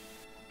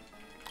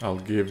 I'll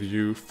give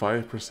you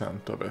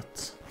 5% of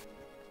it.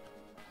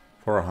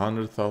 For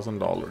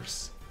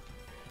 $100,000.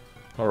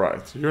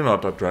 Alright, you're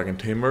not a dragon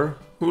tamer.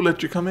 Who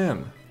let you come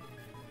in?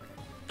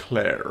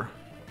 Claire.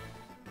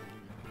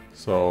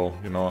 So,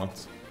 you know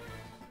what?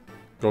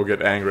 Go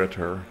get angry at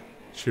her.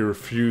 She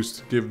refused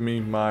to give me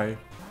my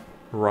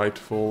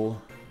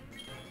rightful...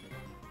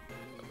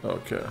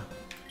 Okay.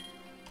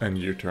 And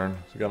U-turn.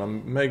 So gonna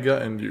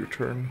Mega and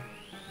U-turn.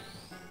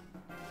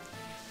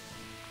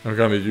 I'm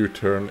gonna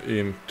U-turn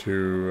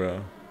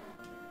into...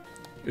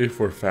 if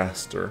we're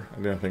faster. I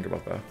didn't think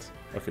about that.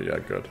 Okay, yeah,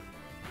 good.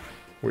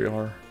 We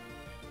are.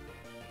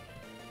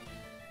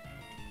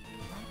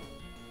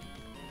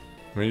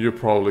 I mean, you're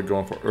probably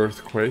going for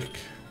Earthquake.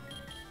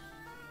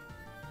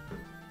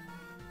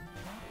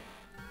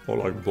 Or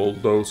like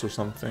Bulldoze or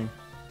something.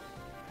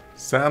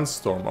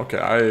 Sandstorm. Okay,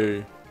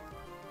 I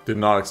did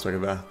not expect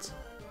that.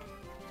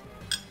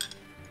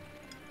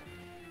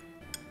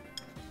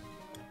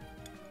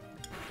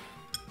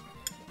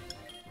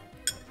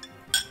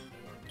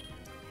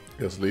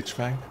 Yes, Leech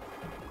Fang.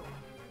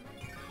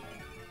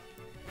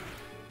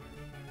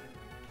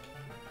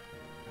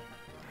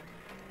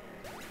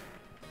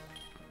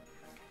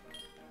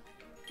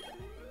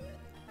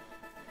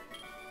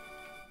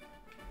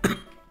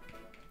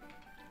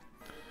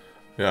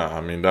 Yeah,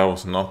 I mean, that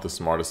was not the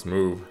smartest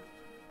move.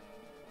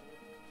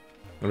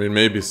 I mean,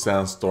 maybe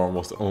Sandstorm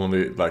was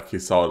only, like, he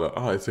saw that,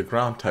 oh, it's a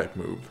ground type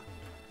move.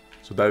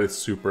 So that is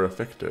super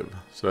effective.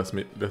 So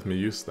let me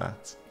use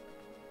that.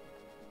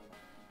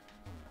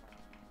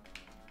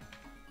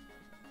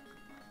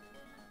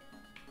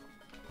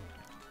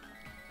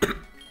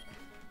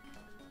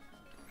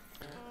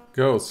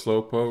 Go,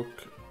 Slowpoke.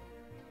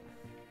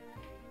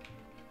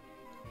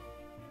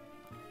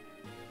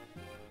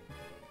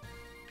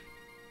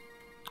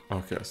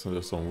 Okay, so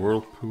there's some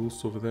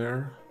whirlpools over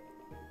there.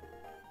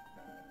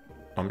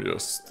 I'm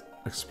just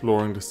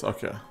exploring this.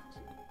 Okay.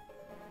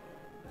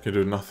 Can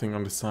do nothing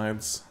on the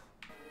sides.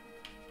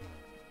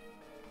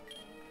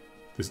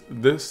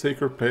 This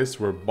sacred place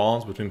where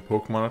bonds between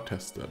Pokemon are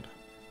tested.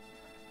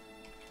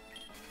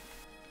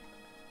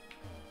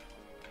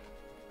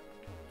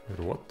 Wait,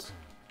 what?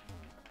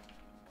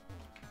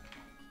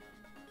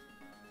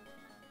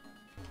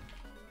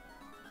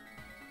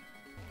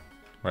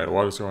 Wait,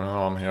 what is going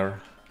on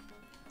here?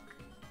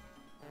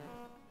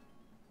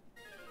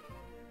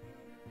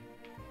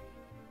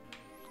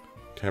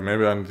 Okay,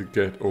 maybe I need to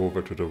get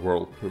over to the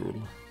whirlpool.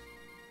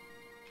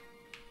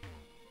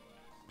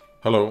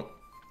 Hello.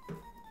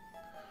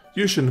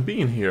 You shouldn't be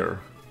in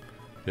here.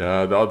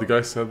 Yeah, the other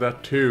guy said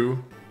that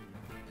too.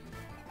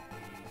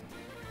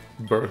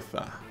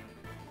 Bertha.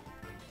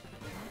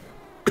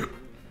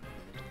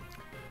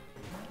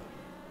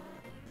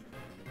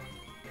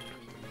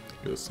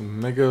 Here's some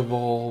Mega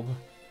Evolve.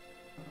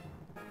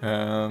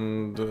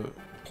 And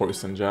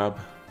Poison Jab.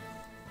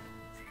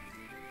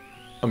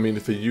 I mean,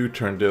 if a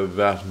U-turn did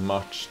that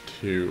much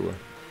to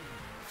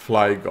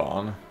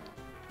Flygon,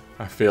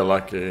 I feel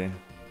like a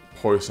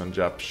Poison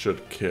Jab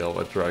should kill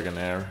a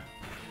Dragonair.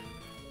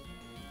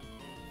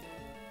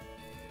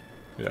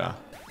 Yeah.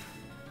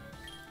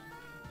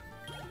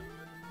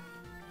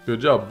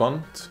 Good job,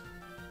 Bunt.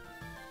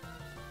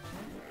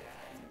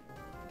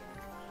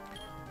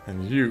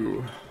 And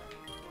you.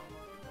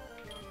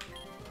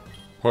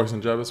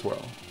 Poison Jab as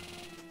well.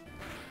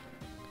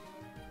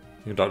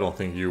 I don't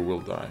think you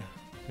will die.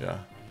 Yeah.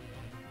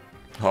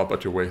 How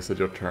about you wasted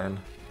your turn?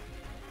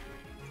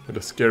 With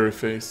a scary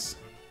face.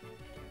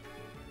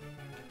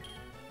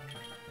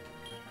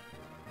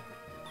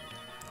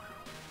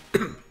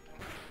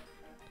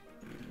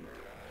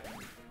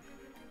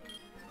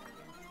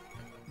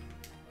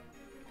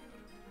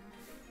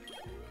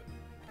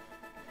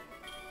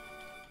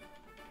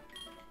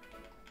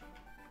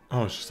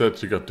 Oh, she said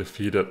she got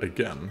defeated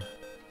again.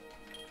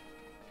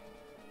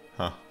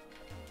 Huh.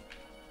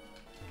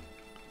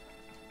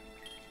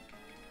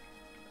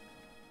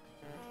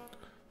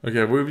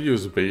 Okay, we've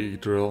used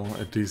Beedrill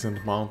a decent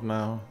amount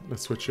now.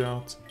 Let's switch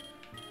out.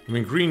 I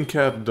mean, Green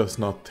Cat does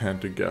not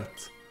tend to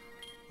get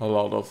a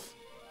lot of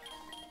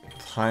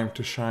time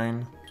to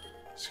shine.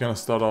 Just gonna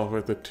start off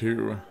with the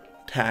 2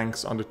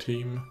 tanks on the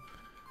team.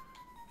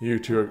 You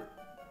two are...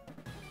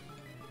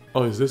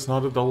 Oh, is this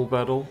not a double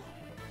battle?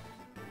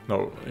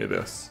 No, it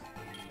is.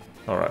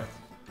 Alright.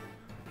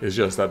 It's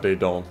just that they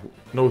don't...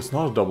 No, it's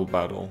not a double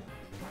battle.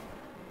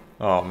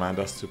 Oh man,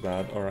 that's too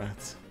bad.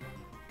 Alright.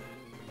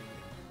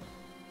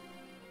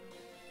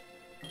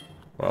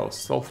 Well,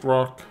 Stealth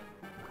Rock.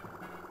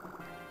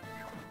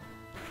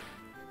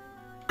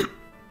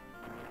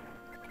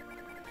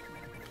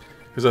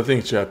 Because I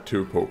think she had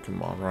 2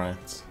 Pokemon,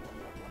 right?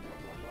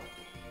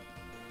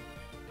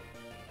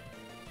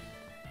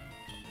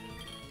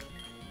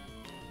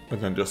 And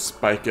then just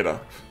spike it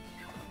up.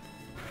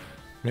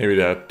 Maybe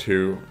they had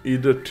 2.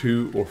 Either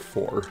 2 or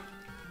 4.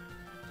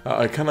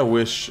 I kind of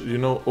wish, you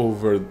know,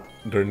 over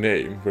their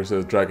name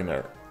versus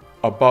Dragonair,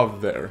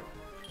 above there,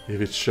 if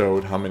it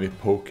showed how many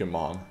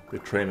Pokemon the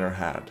trainer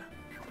had.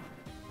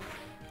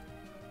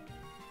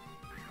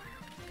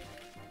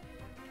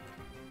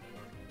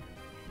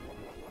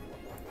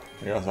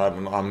 Yes,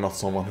 I'm not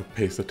someone who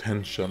pays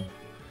attention.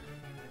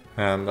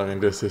 And I mean,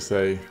 this is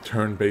a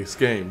turn-based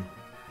game.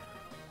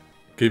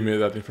 Give me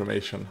that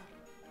information.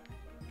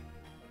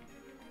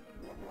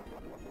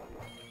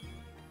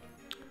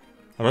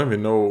 I don't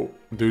even know,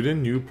 do the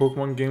new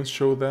Pokemon games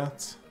show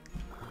that?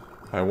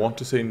 I want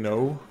to say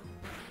no.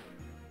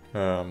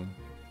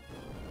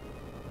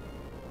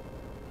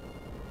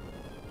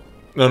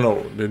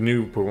 No, the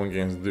new Pokemon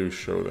games do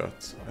show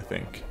that, I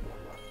think.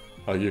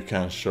 You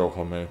can show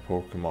how many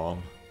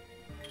Pokemon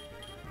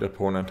the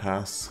opponent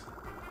has.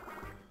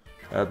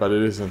 But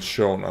it isn't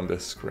shown on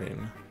this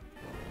screen.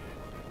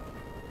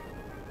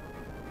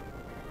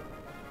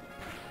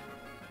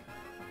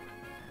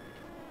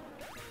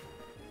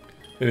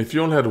 And if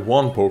you only had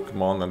 1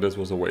 Pokemon, then this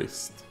was a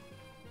waste.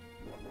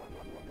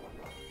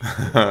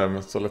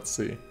 So let's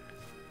see.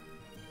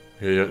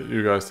 Here,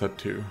 you guys had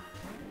 2.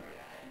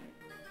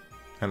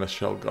 And a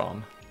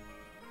Shelgon.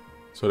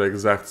 So the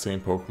exact same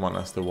Pokemon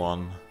as the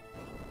one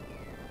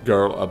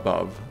girl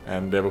above.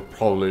 And they were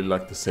probably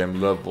like the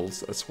same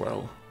levels as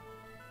well.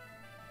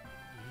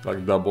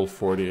 Like double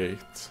 48.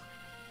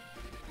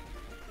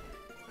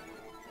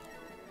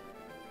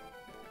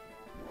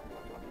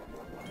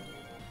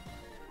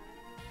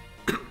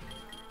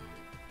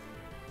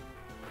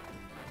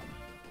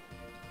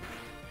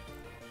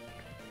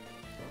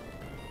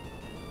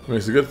 I mean,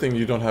 it's a good thing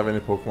you don't have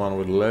any Pokemon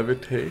with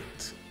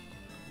Levitate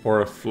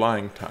or a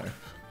Flying type,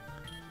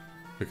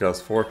 because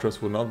Fortress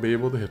would not be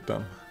able to hit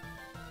them.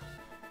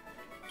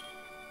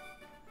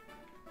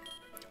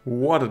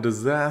 What a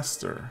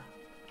disaster!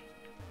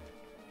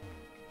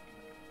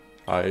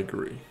 I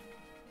agree.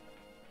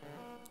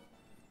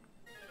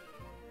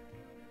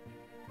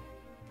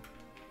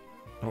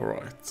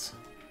 Alright.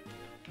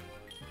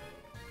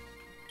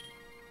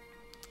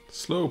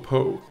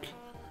 Slowpoke.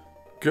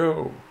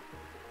 Go!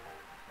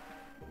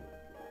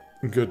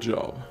 Good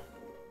job.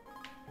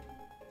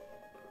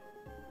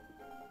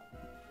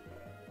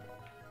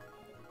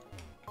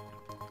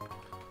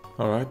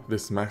 Alright,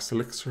 this Max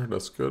Elixir,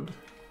 that's good.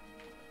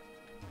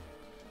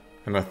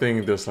 And I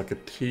think there's like a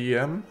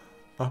TM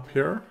up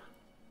here.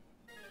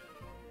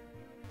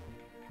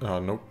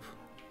 Nope.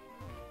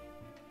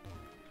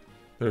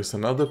 There's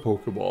another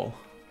Pokeball.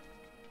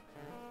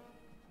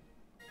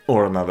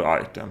 Or another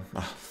item.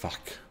 Ah,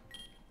 fuck.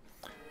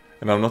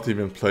 And I'm not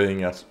even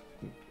playing at,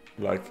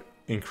 like,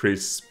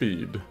 increased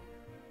speed.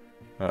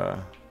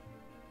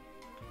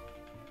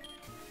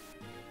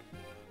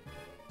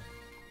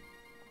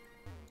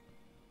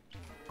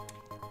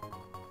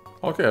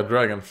 Okay, a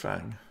Dragon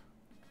Fang.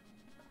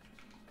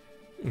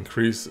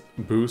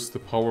 Boost the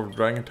power of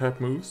Dragon type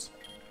moves.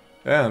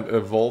 And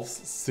evolves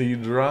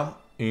Seadra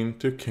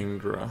into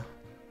Kingdra.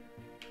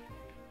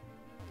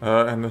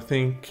 And I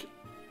think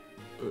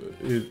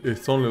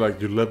it's only like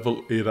you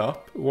level it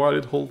up while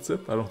it holds it.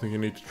 I don't think you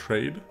need to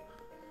trade.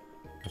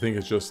 I think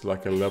it's just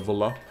like a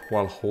level up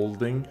while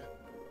holding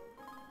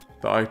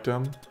the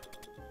item.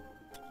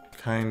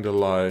 Kinda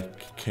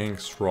like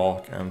King's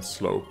Rock and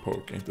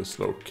Slowpoke into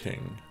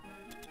Slowking.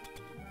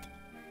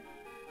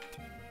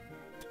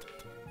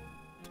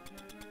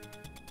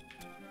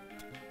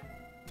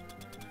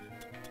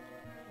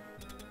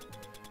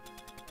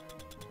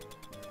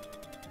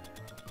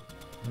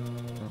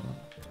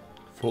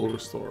 Full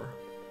restore.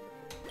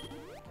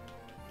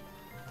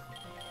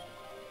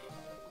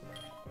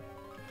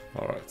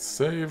 Alright,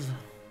 save.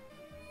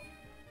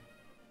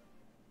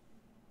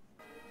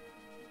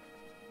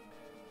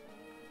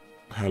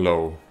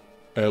 Hello,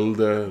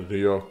 Elder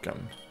Ryokan.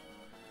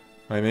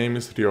 My name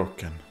is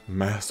Ryokan,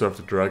 master of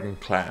the Dragon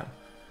Clan,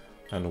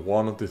 and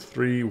one of the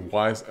 3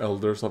 wise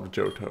elders of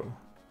Johto.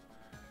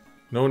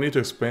 No need to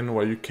explain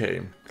why you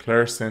came.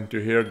 Claire sent you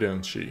here,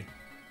 didn't she?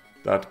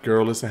 That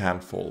girl is a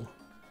handful.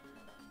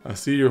 I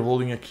see you're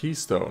holding a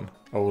keystone.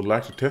 I would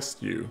like to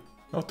test you.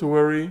 Not to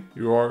worry,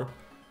 you are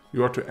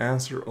to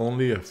answer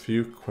only a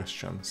few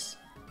questions.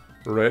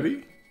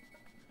 Ready?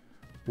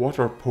 What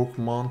are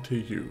Pokemon to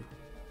you?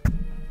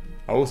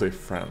 I would say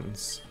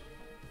friends.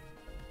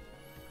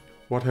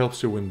 What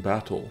helps you win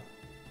battle?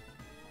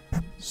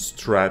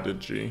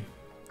 Strategy.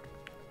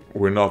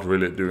 We're not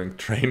really doing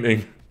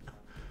training.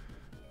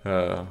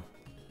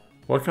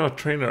 What kind of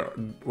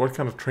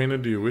trainer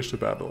do you wish to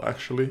battle?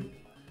 Actually,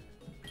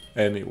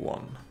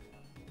 anyone.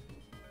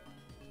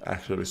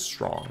 Actually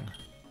strong.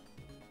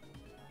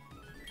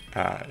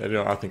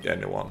 I think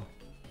anyone.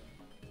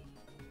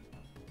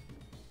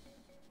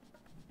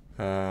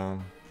 I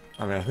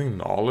think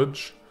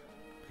knowledge,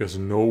 because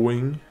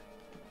knowing.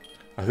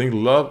 I think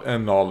love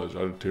and knowledge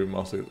are the two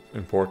most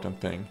important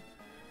things.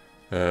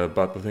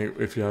 But I think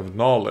if you have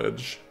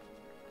knowledge,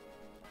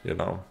 you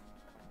know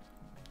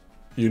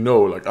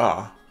like,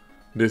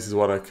 this is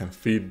what I can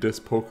feed this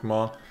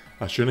Pokemon.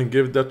 I shouldn't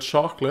give that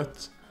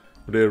chocolate,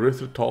 the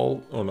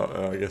erythritol,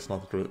 I guess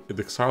not the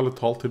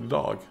xylitol to the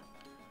dog.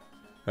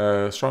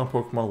 Strong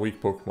Pokemon,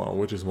 weak Pokemon,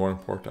 which is more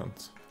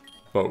important?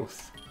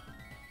 Both.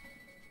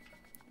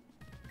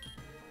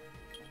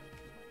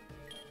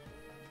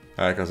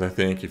 Because I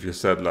think if you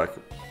said like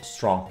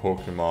strong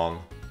Pokemon,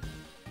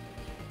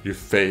 you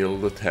fail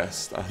the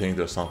test. I think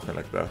there's something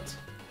like that.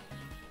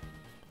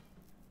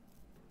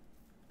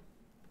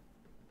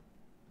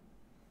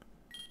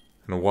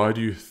 And why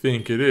do you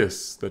think it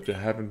is that you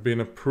haven't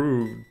been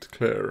approved,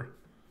 Claire?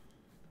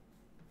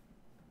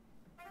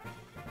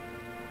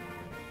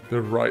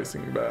 The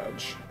Rising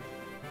Badge.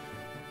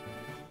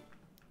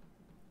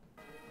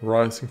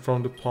 Rising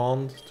from the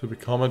pond to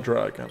become a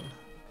dragon.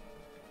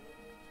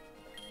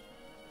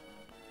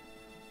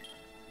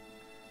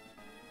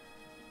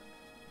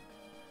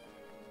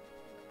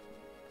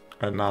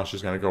 And now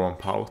she's gonna go on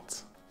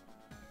Pout.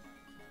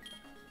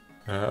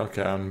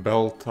 Okay, and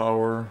Bell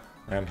Tower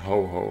and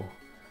Ho-Ho.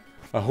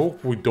 I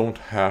hope we don't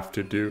have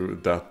to do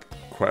that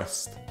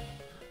quest.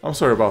 I'm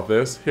sorry about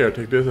this. Here,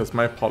 take this as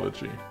my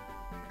apology.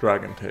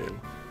 Dragon Tail.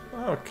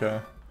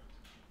 Okay.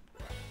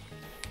 I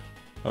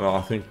don't know,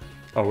 I think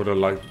I would have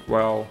liked,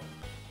 well,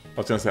 I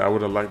was gonna say I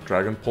would have liked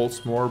Dragon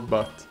Pulse more,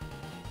 but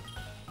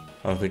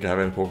I don't think I have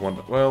any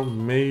Pokemon. Well,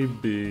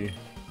 maybe...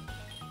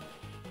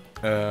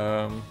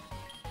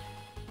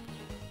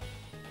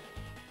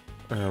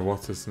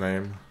 what's his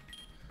name?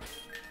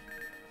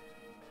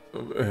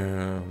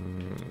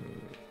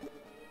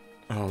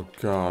 Oh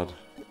god.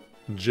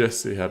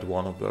 Jesse had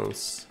one of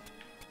those.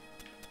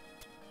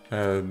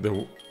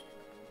 The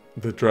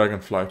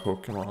Dragonfly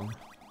Pokemon.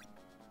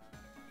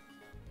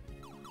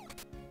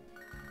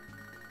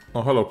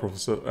 Oh, hello,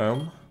 Professor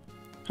M.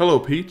 Hello,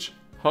 Peach.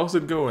 How's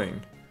it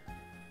going?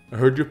 I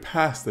heard you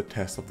passed the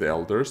test of the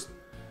Elders,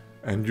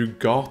 and you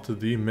got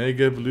the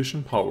Mega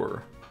Evolution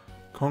power.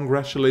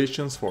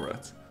 Congratulations for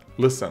it.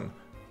 Listen,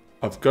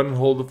 I've gotten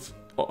hold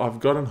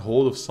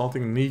of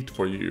something neat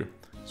for you.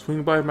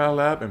 Swing by my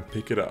lab and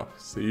pick it up.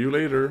 See you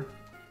later.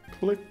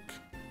 Click.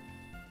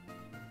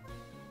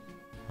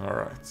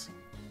 Alright.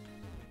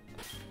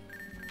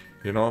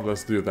 You know what,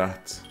 let's do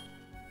that.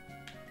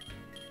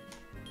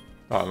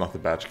 Oh, not the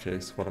badge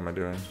case. What am I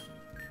doing?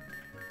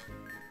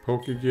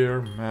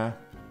 Pokegear,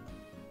 map.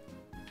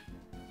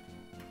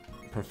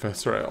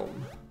 Professor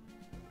Elm.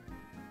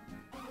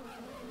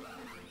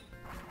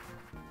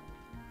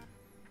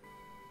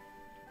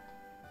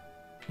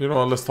 You know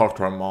what, let's talk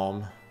to our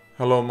mom.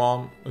 Hello,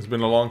 Mom. It's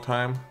been a long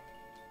time.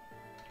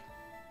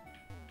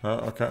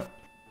 Okay.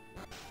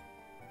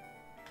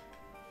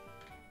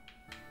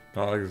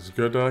 Oh, it's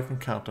good that I can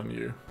count on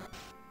you.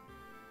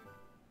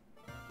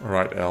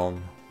 Alright,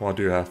 Elm. What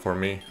do you have for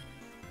me?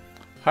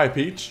 Hi,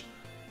 Peach.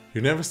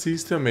 You never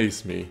cease to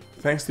amaze me.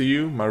 Thanks to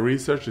you, my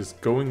research is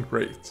going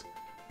great.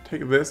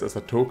 Take this as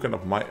a token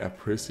of my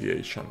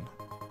appreciation.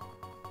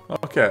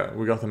 Okay,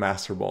 we got the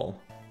Master Ball.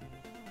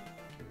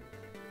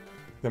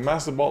 The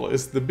Master Ball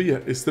is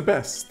the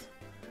best.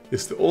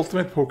 It's the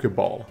ultimate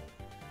Pokeball.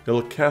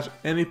 It'll catch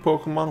any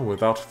Pokemon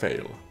without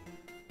fail.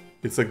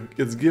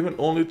 It's given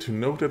only to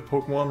noted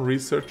Pokemon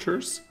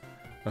researchers.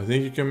 I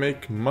think you can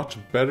make much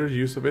better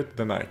use of it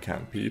than I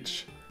can,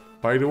 Peach.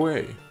 By the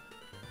way,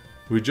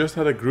 we just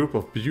had a group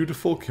of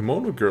beautiful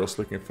Kimono girls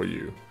looking for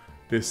you.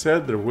 They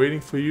said they're waiting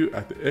for you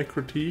at the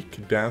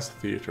Ecruteak Dance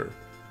Theater.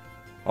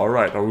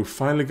 Alright, are we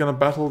finally gonna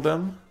battle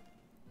them?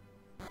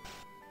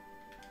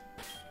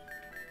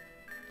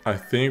 I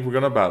think we're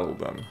gonna battle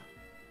them.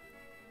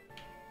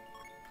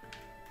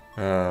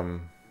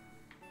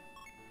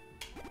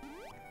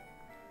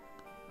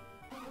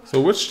 So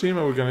which team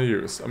are we gonna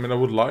use? I mean, I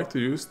would like to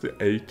use the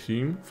A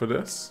team for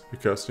this,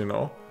 because, you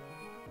know,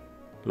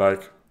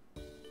 like,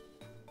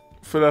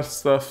 for that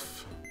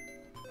stuff,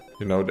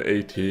 you know, the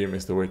A team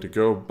is the way to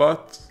go,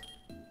 but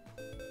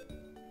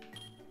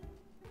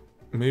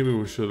maybe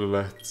we should have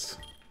let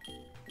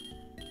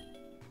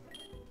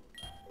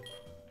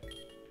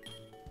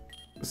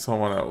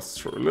someone else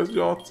through.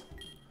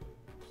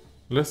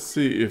 Let's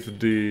see if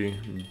the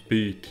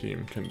B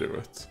team can do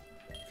it.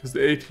 Because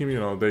the A team, you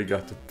know, they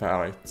got to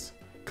fight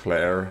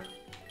Claire.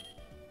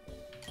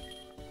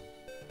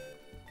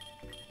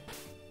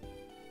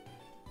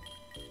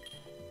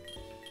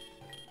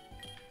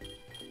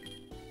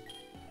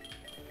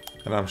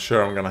 And I'm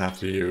sure I'm gonna have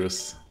to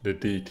use the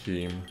D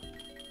team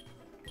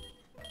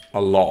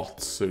a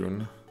lot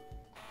soon.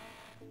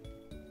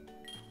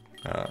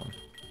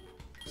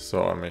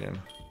 So I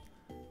mean,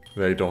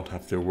 they don't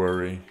have to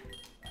worry.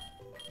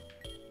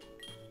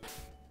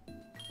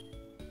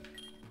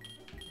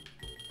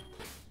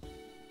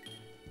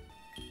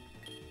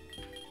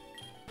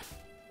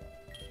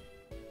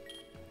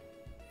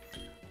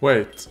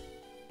 Wait.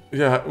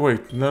 Yeah,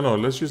 wait. No,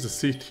 let's use the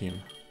C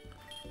team.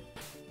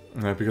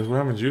 Because we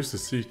haven't used the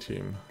C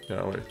team.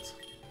 Yeah, wait.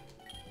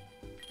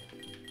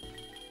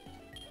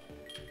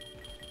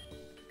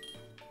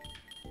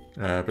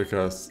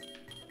 Because,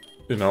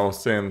 you know,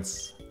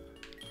 since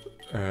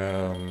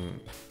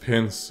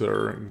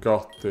Pinsir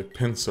got the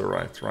Pinsir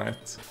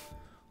right?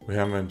 We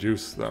haven't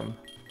used them.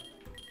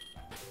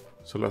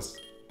 So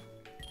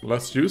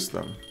let's use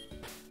them.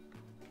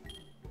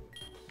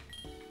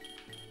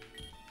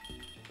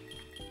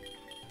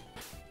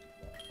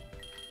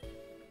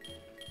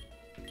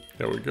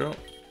 There we go.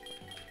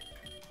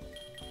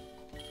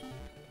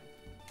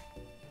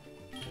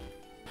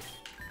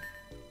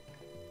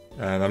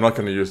 And I'm not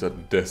going to use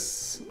it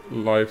this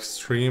live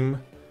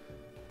stream.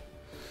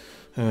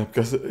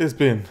 Because it's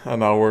been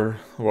an hour,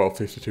 well,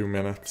 52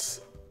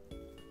 minutes.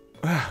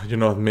 You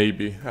know,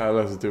 maybe.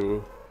 Let's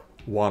do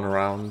one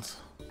round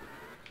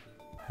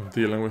of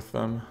dealing with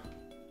them.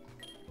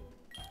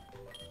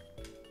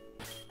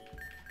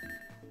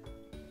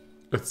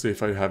 Let's see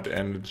if I have the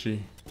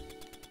energy.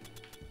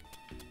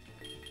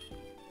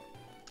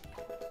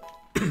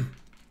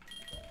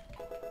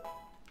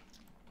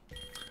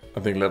 I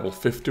think level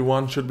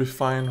 51 should be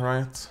fine,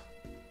 right?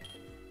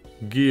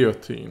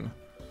 Guillotine.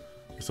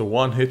 It's a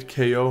one-hit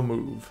KO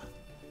move.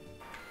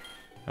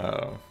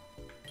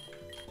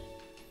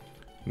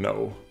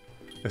 No.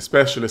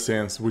 Especially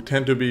since we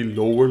tend to be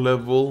lower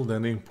level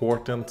than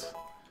important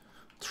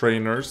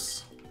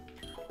trainers.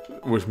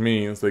 Which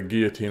means that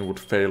Guillotine would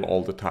fail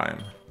all the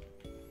time.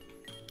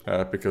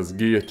 Because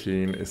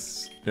Guillotine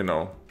is, you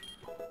know,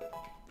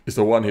 it's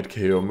a one-hit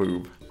KO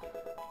move.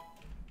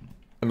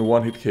 And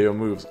one-hit KO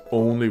moves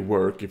only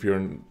work if you're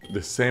in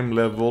the same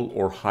level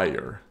or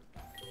higher.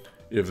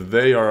 If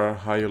they are a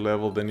higher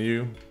level than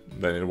you,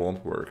 then it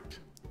won't work.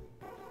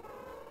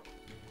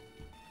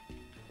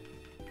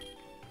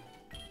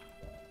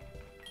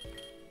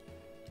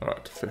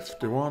 Alright,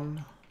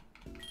 51.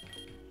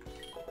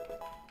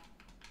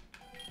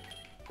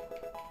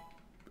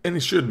 And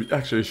it should be,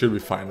 actually it should be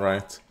fine,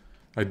 right?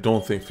 I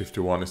don't think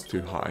 51 is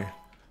too high.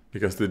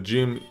 Because the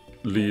gym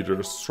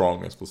leader's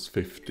strongest was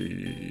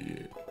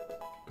 53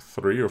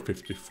 or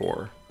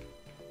 54.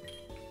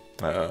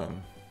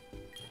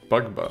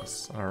 Bug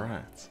Buzz,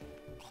 alright.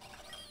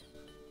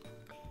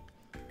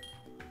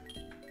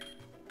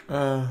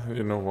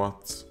 You know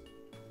what?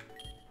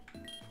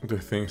 The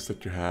things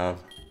that you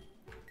have,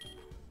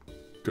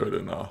 good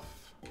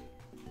enough.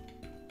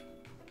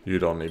 You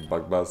don't need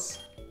Bug Buzz.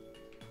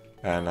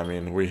 And I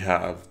mean, we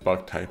have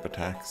bug type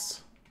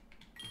attacks.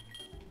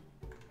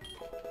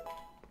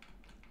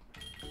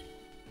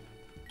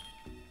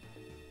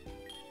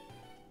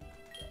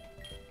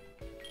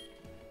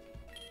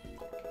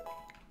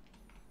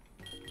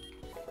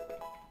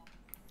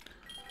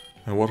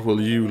 And what will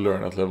you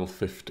learn at level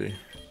 50?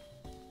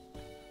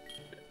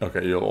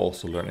 Okay, you'll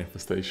also learn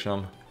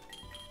Infestation.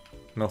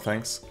 No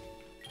thanks.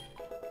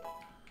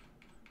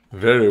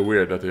 Very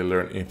weird that they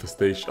learn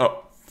Infestation.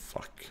 Oh,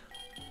 fuck.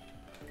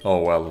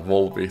 Oh well,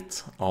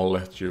 Volbeat. I'll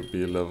let you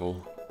be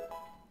level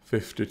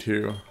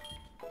 52.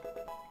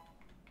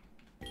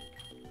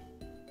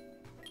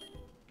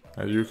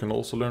 And you can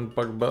also learn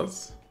Bug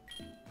Buzz.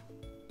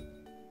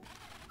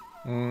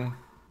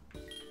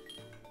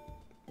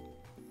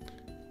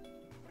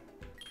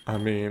 I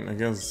mean,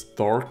 against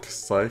Dark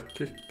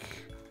Psychic.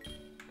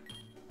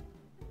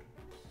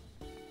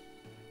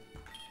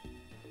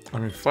 I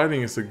mean,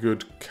 fighting is a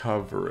good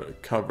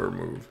cover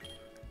move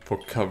for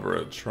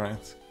coverage,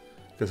 right?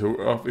 Because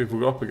if we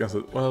go up against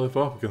it, well, if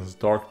we're up against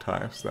Dark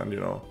types, then you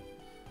know,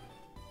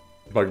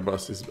 Bug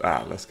Buzz is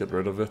let's get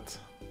rid of it.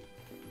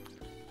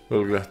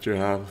 We'll let you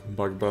have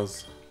Bug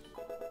Buzz.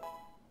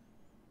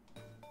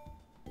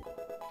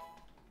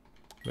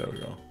 There we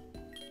go.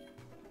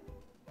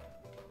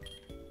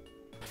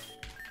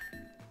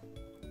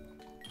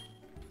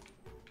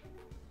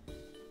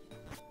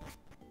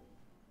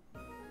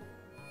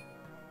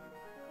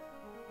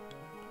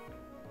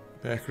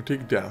 The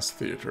Critique Dance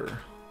Theater.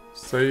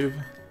 Save.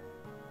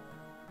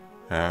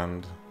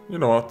 And you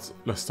know what?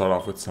 Let's start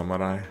off with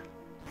Samurai.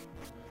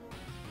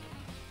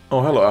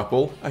 Oh, hello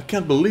Apple. I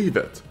can't believe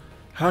it.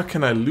 How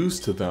can I lose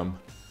to them?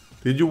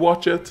 Did you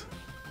watch it?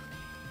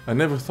 I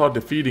never thought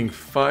defeating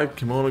 5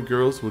 Kimono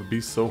girls would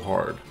be so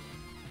hard.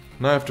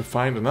 Now I have to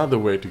find another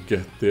way to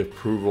get the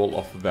approval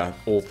of that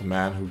old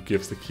man who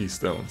gives the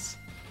keystones.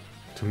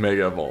 To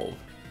Mega Evolve.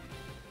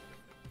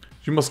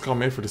 You must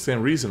come here for the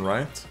same reason,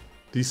 right?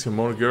 These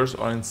Kimono girls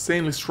are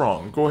insanely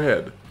strong. Go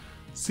ahead.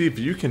 See if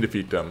you can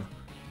defeat them.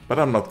 But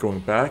I'm not going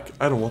back.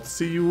 I don't want to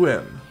see you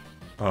win.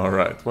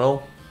 Alright,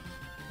 well,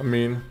 I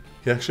mean,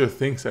 he actually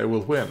thinks I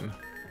will win.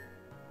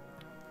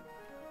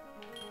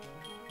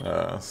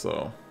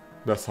 So,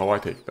 that's how I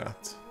take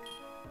that.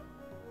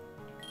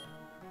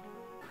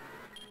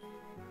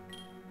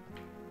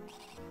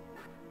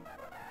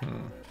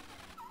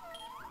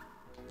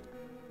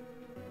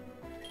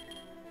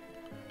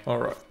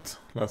 Alright,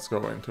 let's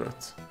go into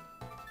it.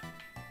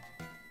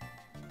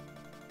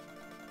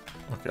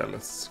 Okay,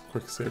 let's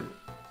quick save.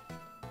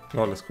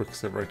 No, let's quick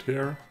save right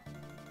here.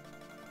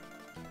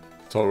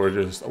 So we're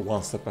just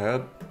one step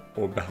ahead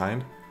or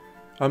behind.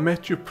 I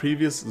met your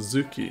previous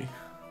Zuki.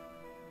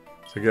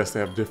 So I guess they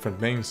have different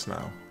names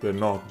now. They're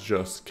not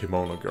just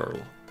Kimono Girl.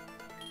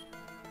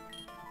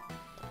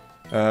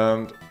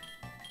 And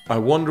I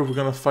wonder if we're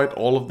gonna fight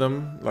all of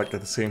them like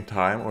at the same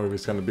time, or if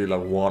it's gonna be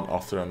like one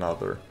after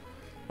another.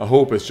 I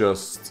hope it's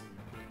just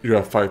you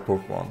have 5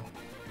 Pokemon.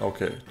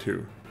 Okay,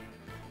 2.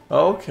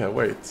 Okay,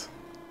 wait.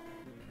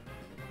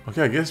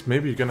 Okay, I guess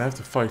maybe you're gonna have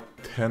to fight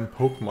 10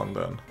 Pokemon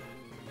then.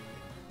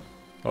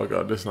 Oh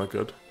god, this is not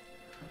good.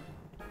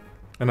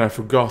 And I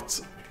forgot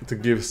to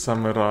give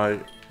Samurai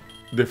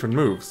different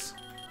moves.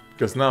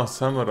 Because now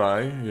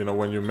Samurai, you know,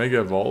 when you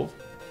Mega Evolve,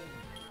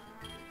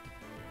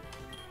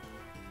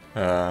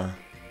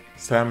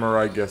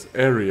 Samurai gets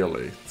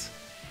Aerialate.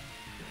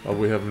 But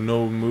we have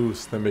no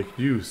moves that make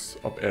use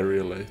of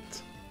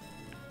Aerialate.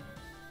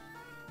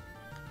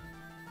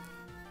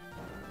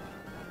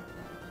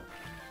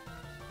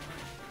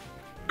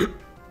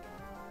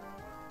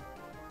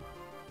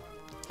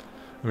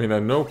 I mean, I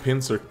know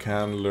Pinsir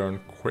can learn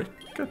Quick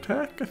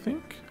Attack, I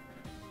think.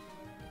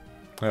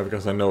 Yeah,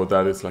 because I know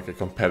that is like a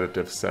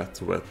competitive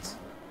set with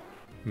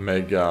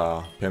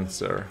Mega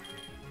Pinsir.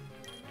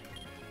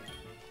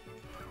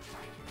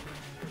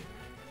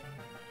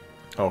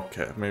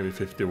 Okay, maybe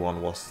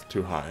 51 was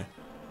too high.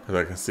 Because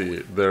I can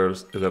see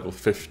there's a level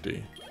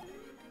 50.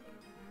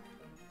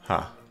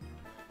 Huh.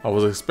 I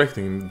was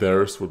expecting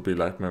theirs would be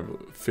like maybe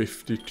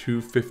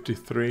 52,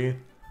 53.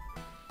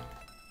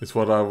 Is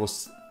what I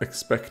was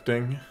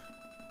expecting.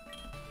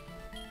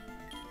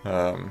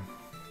 Yeah,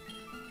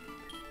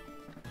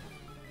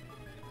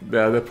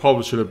 they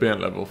probably should have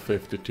been level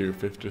 52,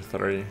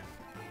 53.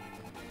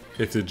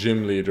 If the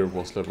gym leader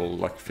was level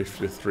like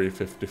 53,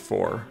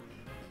 54.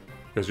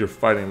 Because you're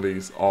fighting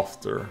these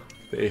after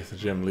the 8th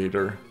gym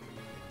leader.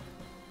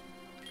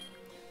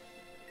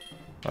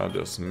 I'll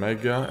just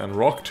Mega and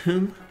Rock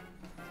Tomb.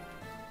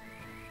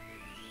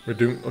 We're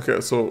doing...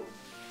 Okay, so...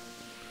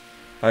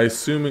 I'm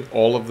assuming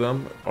all of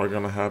them are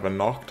gonna have a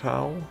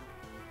Noctowl.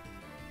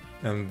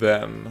 And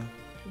then...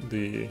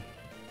 the...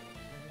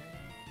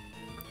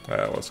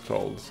 what's it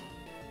called?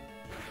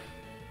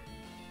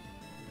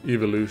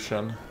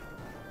 Evolution.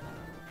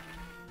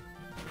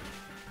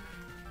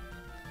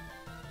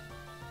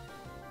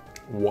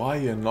 Why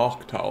a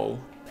Noctowl?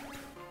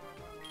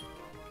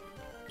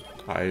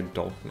 I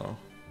don't know.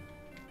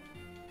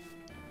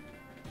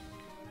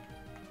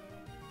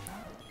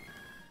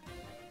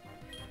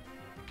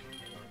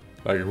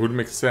 Like, it would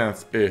make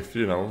sense if,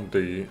 you know,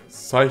 the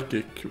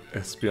Psychic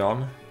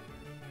Espeon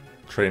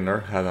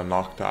trainer had a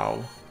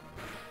Noctowl.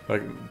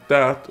 Like,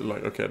 that,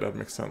 like, okay, that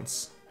makes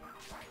sense.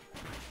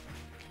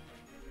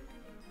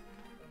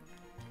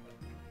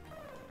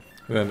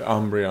 And then the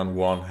Umbreon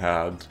one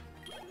had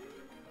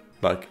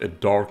like a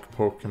dark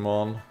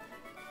Pokemon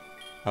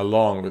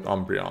along with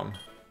Umbreon.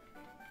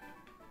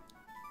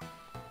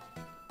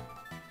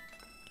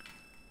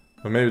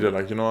 But maybe they're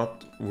like, you know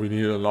what, we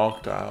need a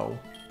Noctowl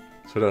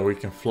so that we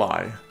can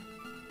fly.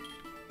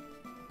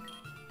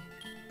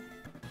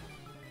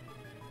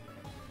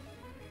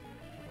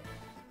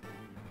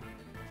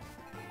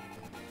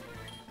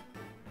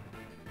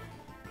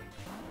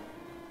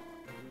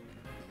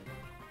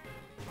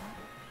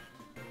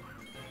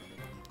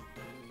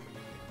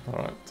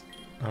 Alright.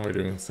 And we're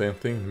doing the same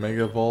thing,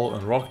 Mega Ball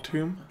and Rock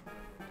Tomb.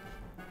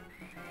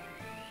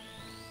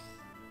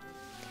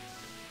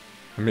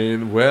 I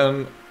mean,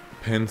 when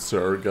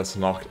Pinsir gets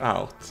knocked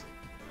out,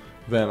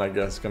 then I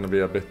guess it's gonna be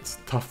a bit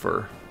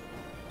tougher.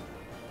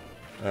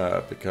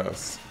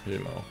 Because, you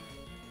know,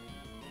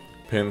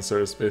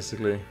 Pinsir is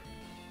basically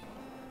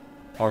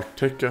our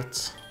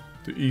ticket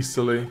to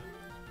easily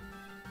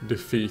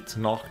defeat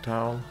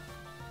Noctowl.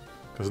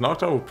 Because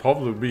Noctowl would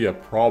probably be a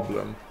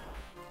problem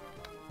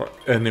for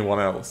anyone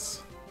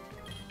else.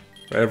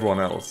 For everyone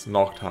else,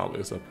 Noctowl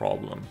is a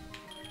problem.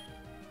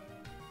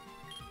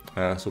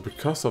 So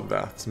because of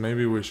that,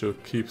 maybe we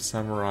should keep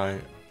Samurai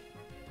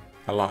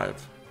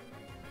alive.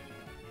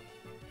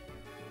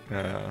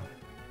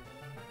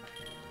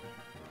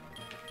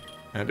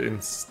 And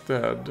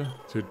instead,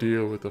 to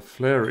deal with the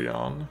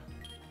Flareon,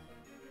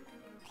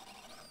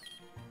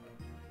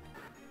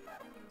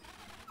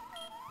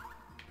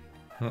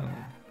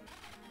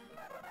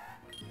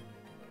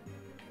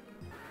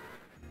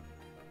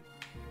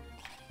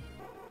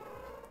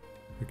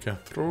 we can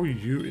throw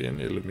you in,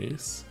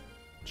 Illumise.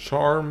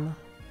 Charm.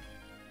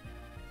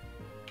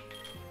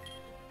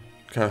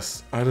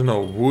 Because, I don't know,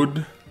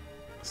 would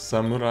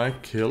samurai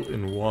kill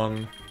in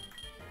one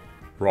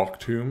rock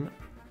tomb?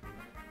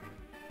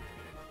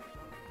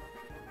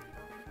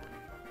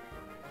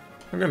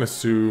 I'm gonna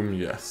assume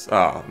yes.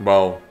 Ah,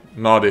 well,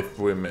 not if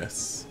we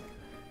miss.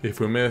 If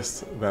we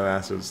miss, then the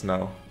answer is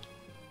no.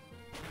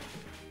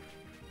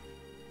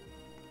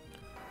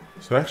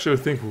 So I actually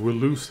think we will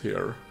lose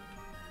here.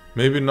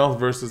 Maybe not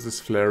versus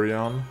this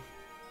Flareon.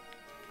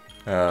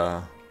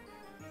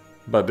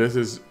 But this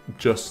is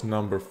just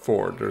number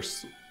 4.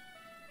 There's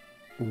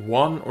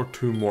 1 or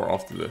 2 more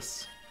after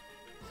this.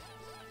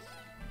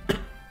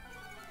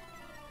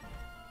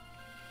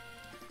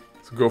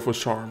 So go for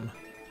Charm.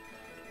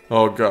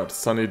 Oh god,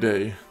 sunny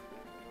day.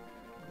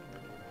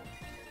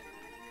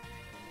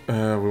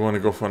 We want to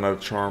go for another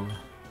Charm.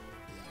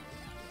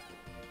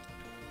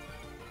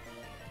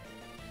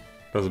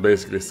 Because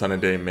basically sunny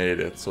day made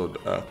it so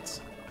that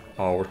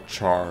our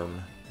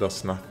Charm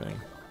does nothing.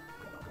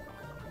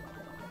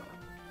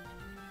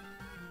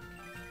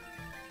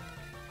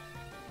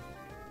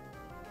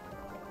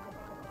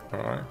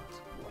 Alright.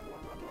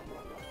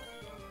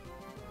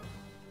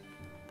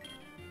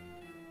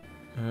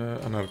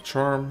 Another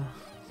Charm.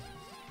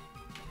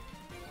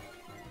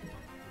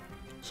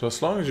 So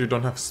as long as you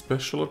don't have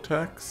special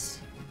attacks,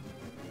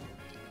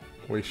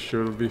 we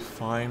should be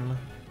fine.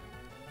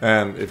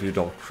 And if you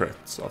don't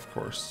crit, of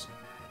course.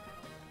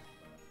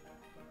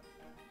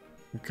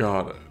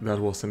 God, that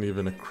wasn't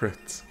even a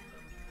crit.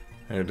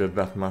 And you did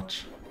that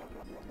much.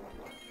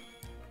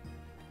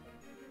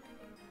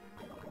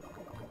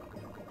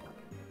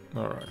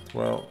 Alright,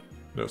 well,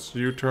 just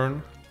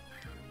U-turn.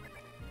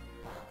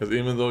 Because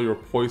even though you're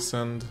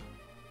poisoned,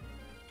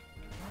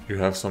 you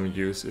have some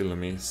use,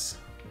 Illumise.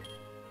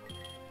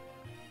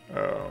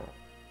 Oh.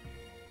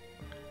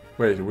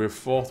 Wait, we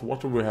fought,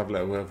 what do we have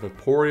left? We have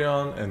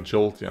Vaporeon and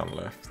Jolteon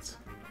left.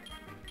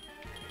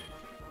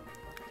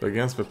 So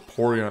against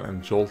Vaporeon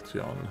and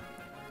Jolteon,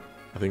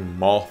 I think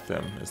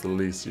Mothim is the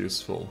least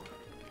useful.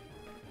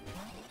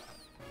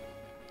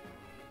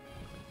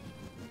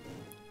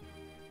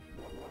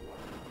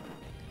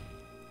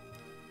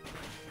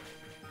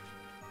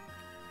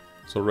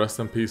 So rest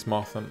in peace,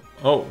 Mothim.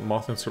 Oh,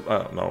 Mothim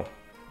survived. No.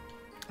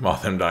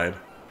 Mothim died.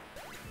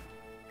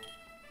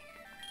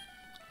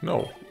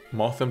 No,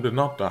 Mothim did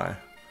not die.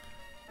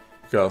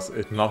 Because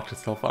it knocked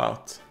itself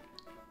out.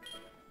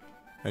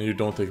 And you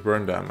don't take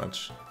burn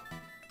damage.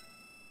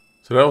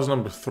 So that was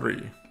number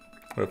 3.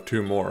 We have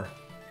 2 more.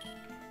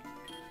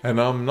 And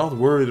I'm not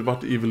worried about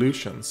the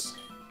evolutions.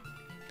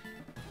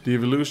 The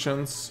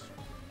evolutions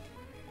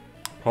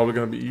probably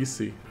gonna be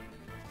easy.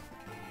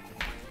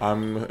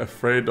 I'm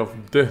afraid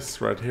of this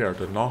right here,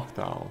 the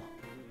knockdown.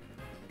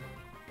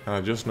 And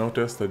I just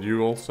noticed that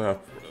you also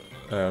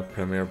have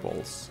Premier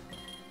Balls.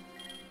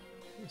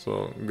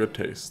 So, good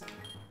taste.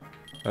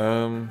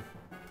 Should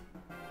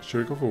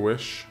we go for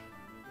Wish?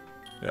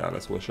 Yeah,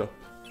 let's Wish up.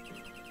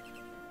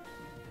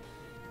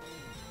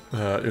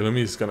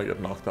 Illumi is gonna get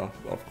knocked off,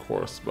 of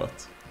course,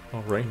 but... Oh,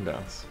 Rain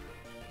Dance.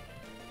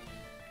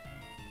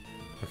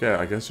 Okay,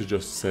 I guess you're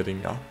just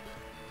setting up.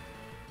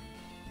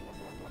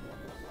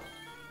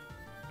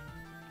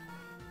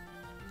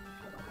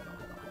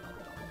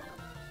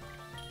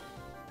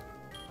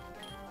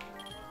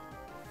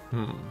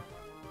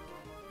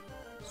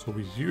 So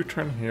we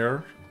U-turn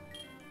here.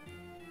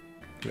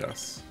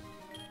 Yes.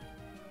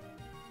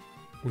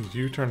 We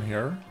U-turn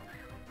here.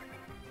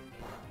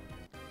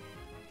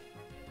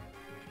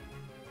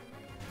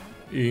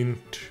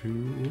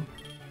 Into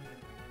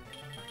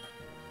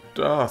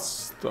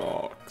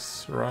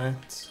Dustox,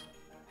 right?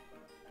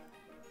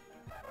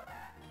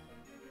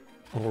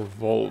 Or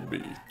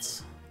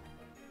Volbeat.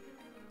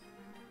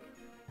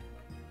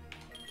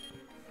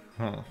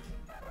 Huh.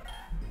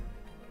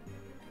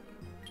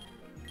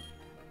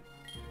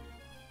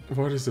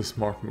 What is the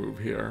smart move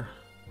here?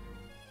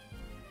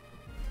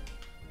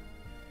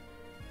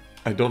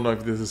 I don't know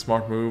if this is a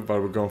smart move, but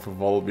we're going for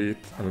Volbeat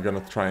and we're gonna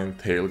try and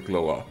Tail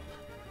Glow up.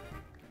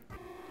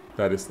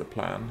 That is the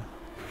plan.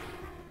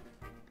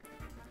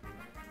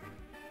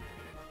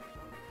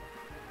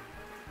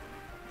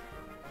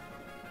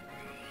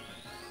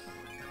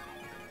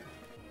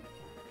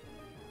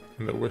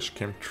 And the wish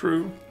came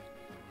true.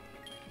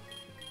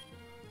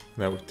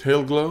 Now with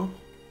Tail Glow.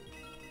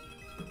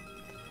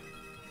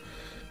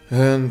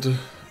 And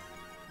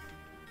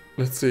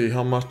let's see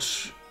how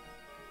much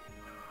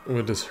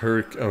with this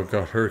Hurricane. Oh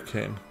god,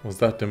 Hurricane. Was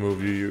that the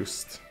move you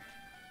used?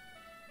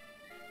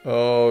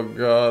 Oh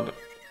god.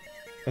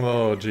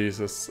 Oh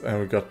Jesus.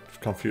 And we got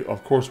confused.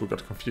 Of course we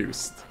got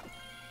confused.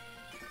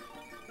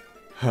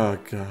 Oh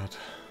god.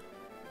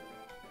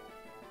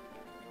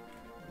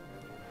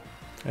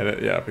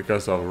 And yeah,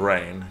 because of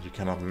rain, you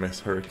cannot miss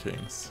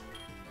hurricanes.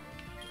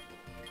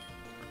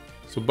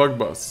 So Bug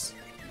Buzz.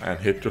 And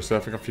hit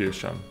yourself in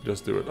confusion.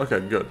 Just do it. Okay,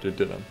 good. You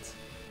didn't.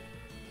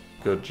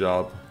 Good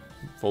job.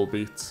 Full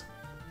beat.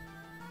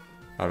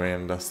 I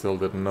mean, that still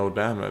did no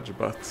damage,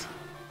 but...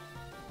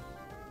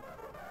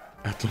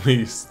 At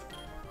least...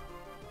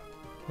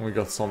 we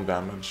got some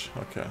damage.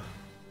 Okay.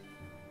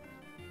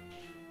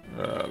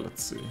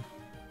 Let's see.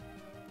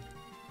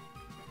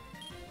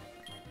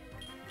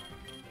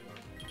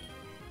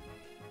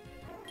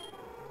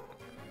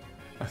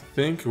 I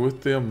think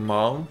with the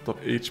amount of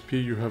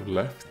HP you have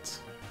left,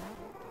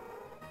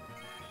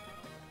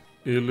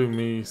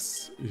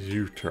 Illumi's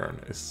U-turn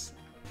is...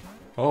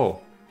 Oh,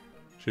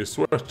 she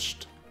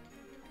switched.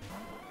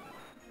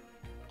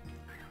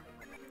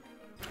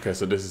 Okay,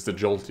 so this is the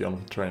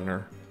Jolteon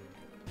trainer.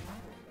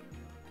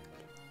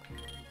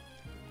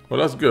 Well,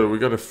 that's good. We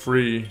got a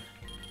free...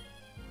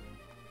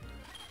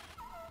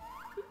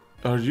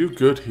 Are you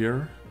good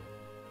here?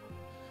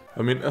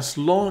 I mean, as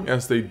long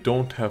as they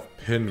don't have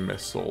Pin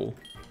Missile,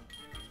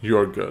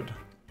 you're good.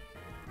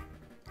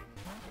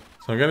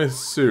 So I'm gonna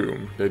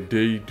assume that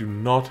they do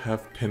not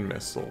have Pin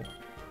Missile.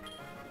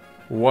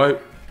 Why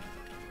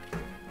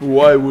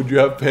would you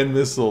have Pin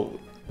Missile?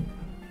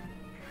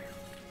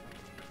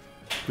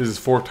 This is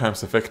 4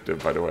 times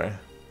effective, by the way.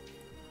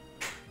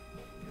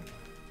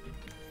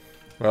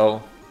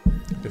 Well,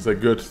 it's a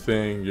good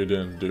thing you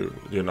didn't do,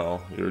 you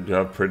know, you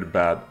have pretty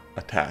bad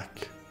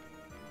attack.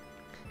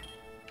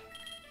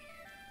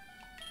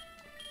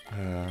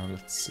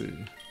 Let's see.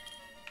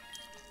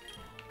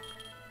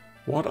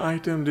 What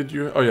item did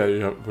you... Oh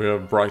yeah, we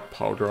have Bright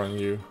Powder on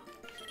you.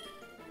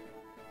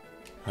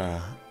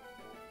 Oh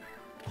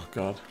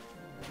god.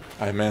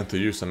 I meant to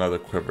use another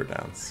Quiver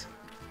Dance.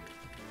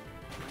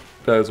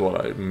 That is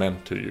what I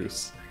meant to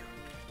use.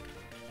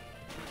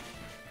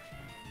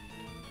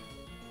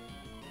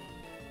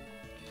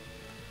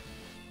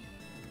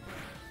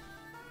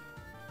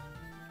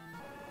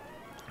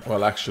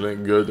 Well, actually,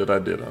 good that I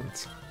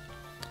didn't.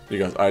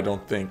 Because I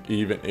don't think,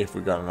 even if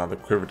we got another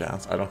Quiver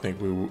Dance, I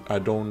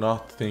do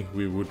not think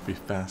we would be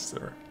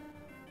faster.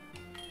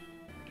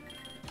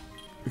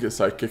 We get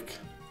Psychic.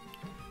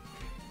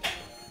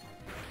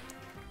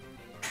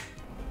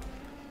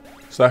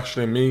 So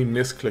actually, me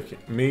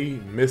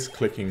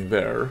misclicking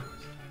there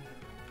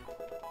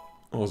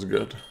was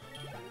good.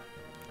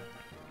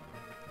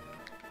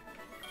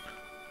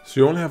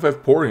 So you only have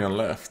Vaporeon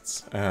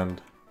left,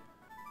 and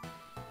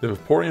the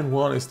Vaporeon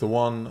one is the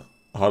one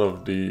out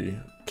of the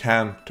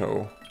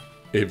Kanto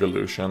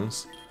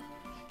evolutions,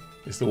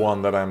 is the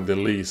one that I'm the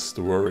least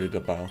worried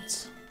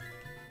about.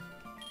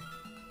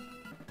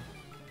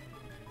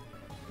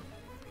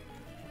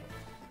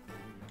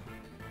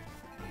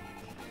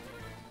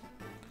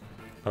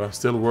 But I'm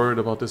still worried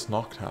about this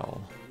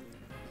Noctowl.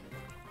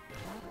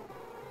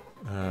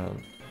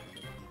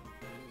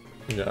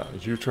 Yeah,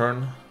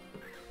 U-turn.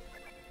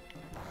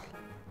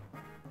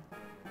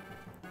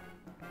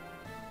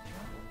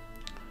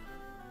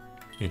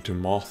 Into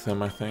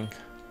Mothim, I think.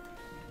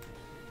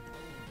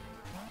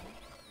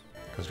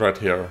 Because right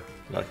here,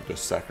 I could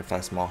just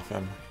sacrifice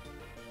Mothim.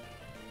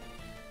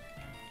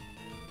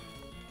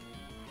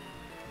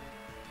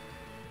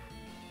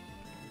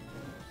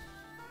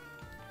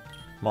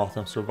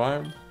 Mothim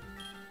survived.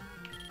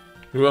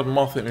 You got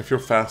Mothim if you're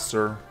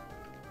faster.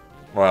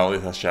 Well,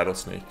 it has Shadow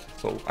Sneak,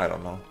 so I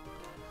don't know.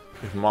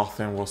 If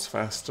Mothim was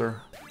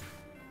faster.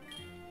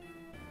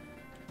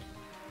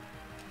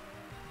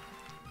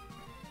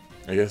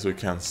 I guess we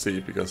can't see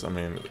because, I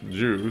mean,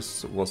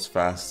 Juice was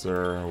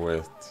faster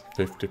with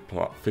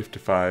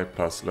 55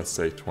 plus, let's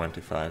say,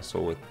 25,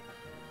 so with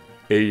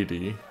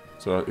 80.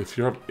 So if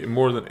you have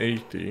more than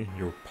 80,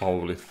 you're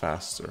probably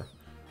faster.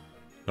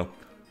 Nope.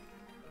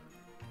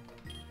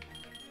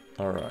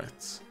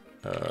 Alright.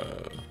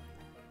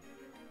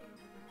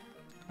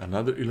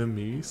 Another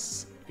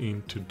Illumise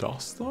into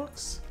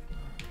Dustox?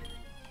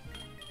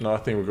 No, I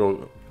think we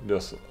go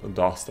just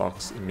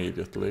Dustox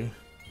immediately.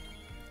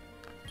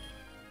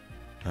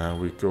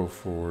 And we go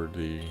for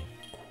the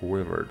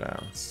Quiver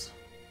Dance.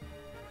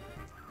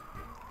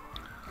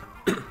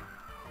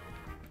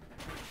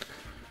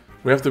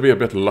 We have to be a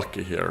bit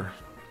lucky here.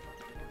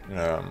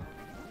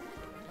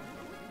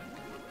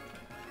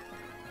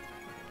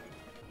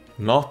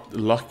 Not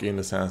lucky in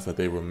the sense that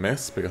they will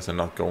miss, because they're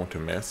not going to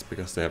miss,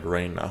 because they have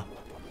Rain Up.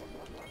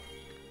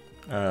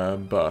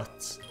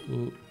 But I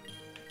mean,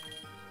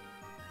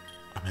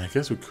 I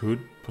guess we could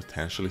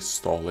potentially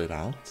stall it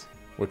out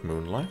with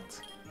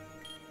Moonlight.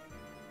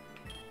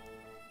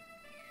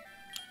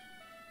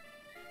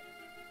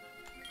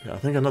 Yeah, I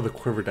think another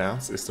Quiver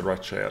Dance is the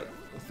right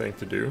thing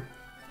to do.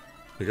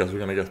 Because we're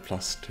gonna get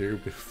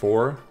 +2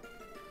 before.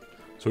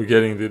 So we're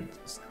getting the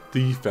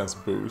defense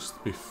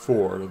boost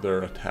before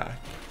their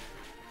attack.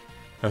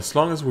 As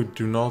long as we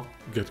do not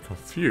get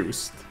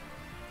confused,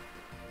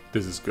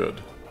 this is good.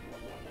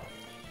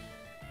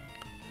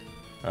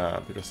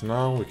 Because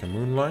now we can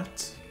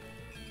Moonlight.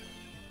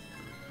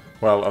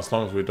 Well, as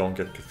long as we don't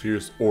get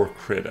confused or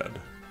critted.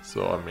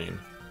 So, I mean...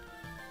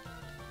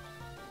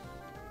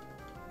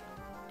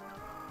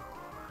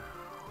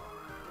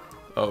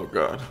 Oh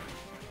god.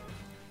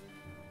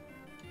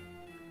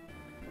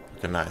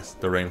 Okay, nice.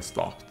 The rain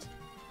stopped.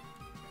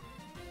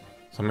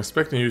 So I'm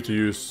expecting you to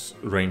use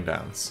Rain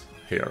Dance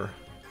here.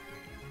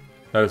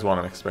 That is what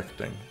I'm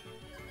expecting.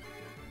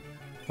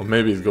 Or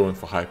maybe he's going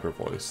for Hyper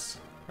Voice.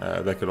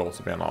 That could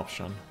also be an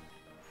option.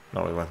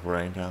 No, he went for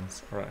Rain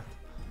Dance. Alright.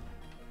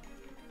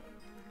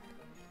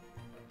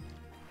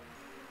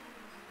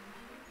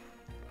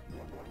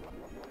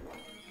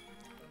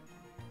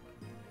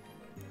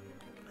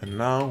 And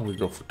now we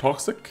go for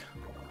Toxic.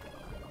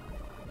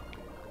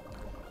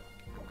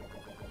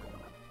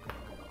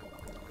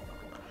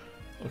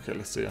 Okay,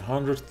 let's see,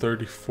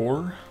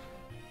 134.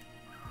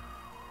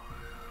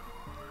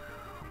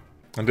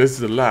 And this is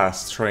the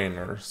last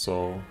trainer,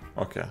 so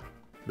okay,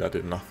 that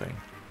did nothing.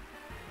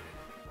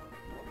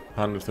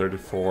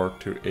 134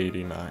 to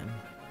 89.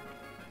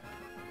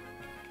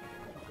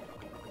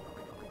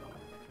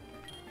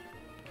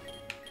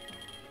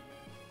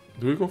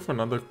 Do we go for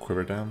another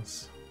Quiver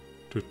Dance?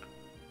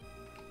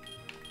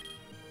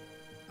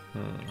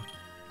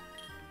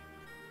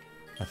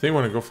 I think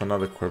we're gonna go for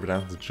another Quiver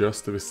Dance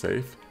just to be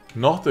safe.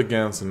 Not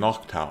against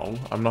Noctowl.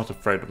 I'm not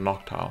afraid of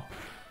Noctowl.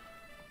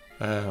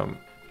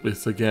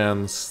 It's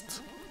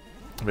against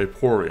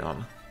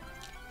Vaporeon.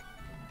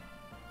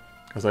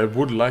 Because I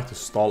would like to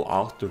stall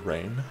out the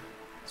rain,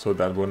 so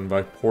that when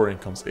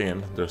Vaporeon comes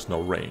in, there's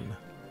no rain.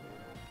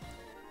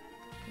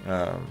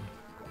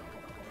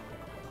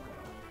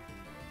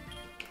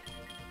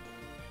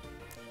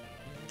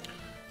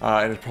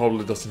 And it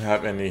probably doesn't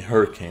have any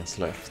Hurricanes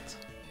left.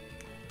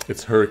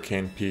 Its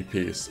Hurricane PP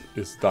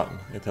is done.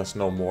 It has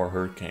no more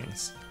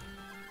Hurricanes.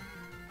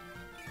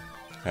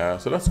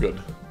 So that's good.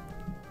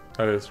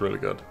 That is really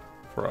good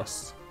for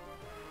us.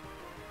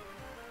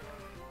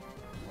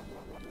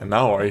 And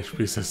now our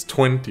HP says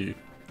 20.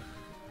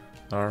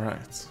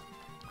 Alright.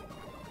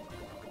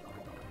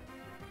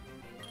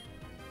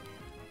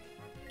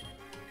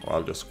 Well,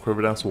 I'll just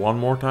Quiver Dance one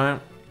more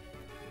time.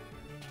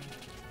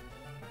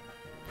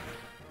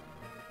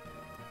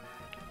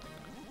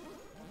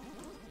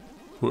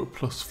 We're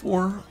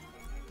 +4.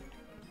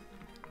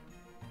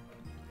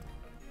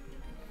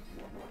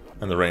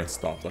 And the rain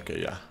stopped,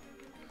 okay, yeah.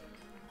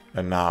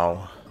 And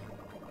now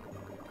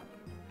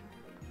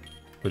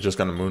we're just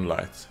gonna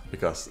Moonlight,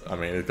 because, I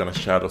mean, it's gonna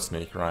Shadow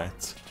Sneak,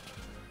 right?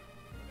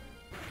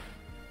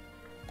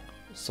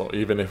 So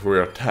even if we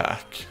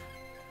attack,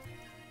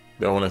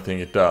 the only thing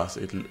it does,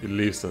 it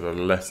leaves it at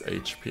less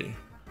HP.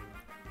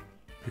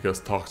 Because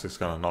Toxic's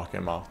gonna knock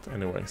him out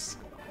anyways.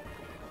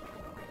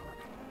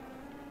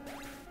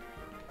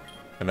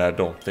 And I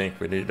don't think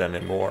we need any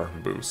more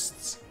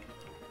boosts.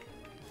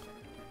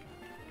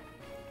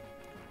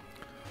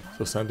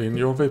 So send in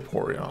your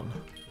Vaporeon.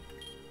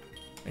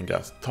 And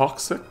get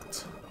Toxic.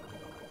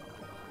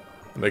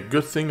 And the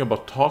good thing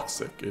about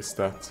Toxic is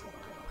that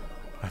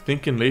I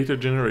think in later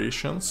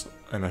generations,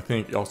 and I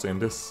think also in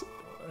this,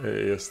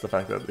 is the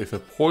fact that if a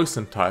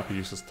poison type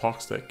uses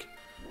Toxic,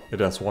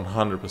 it has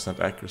 100%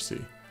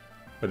 accuracy.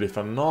 But if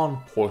a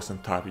non-poison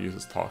type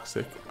uses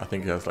Toxic, I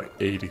think it has like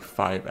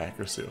 85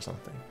 accuracy or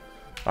something.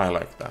 I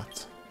like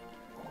that.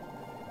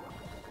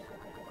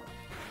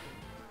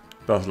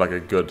 That's like a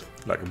good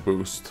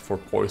boost for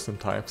poison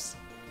types.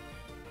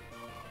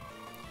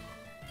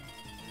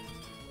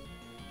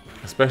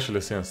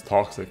 Especially since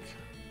Toxic,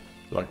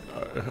 like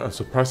a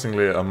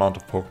surprisingly amount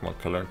of Pokemon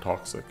can learn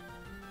Toxic.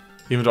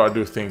 Even though I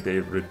do think they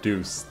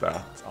reduced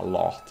that a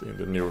lot in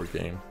the newer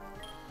game.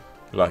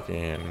 Like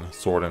in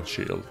Sword and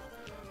Shield.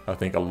 I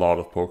think a lot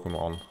of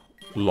Pokemon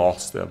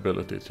lost the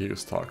ability to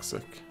use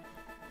Toxic.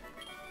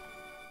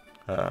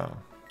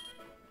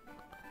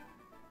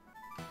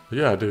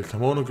 Yeah, the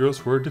Kimono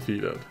girls were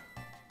defeated.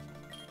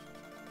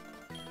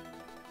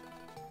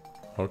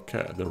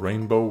 Okay, the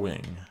Rainbow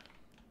Wing.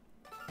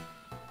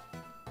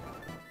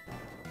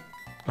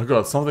 Oh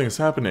god, something is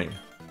happening.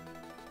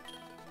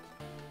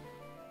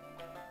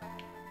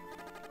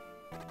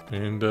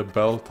 In the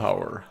bell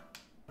tower.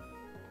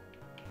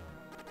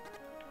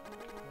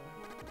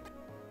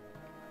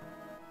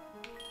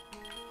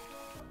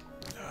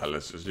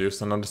 Let's just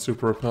use another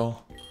Super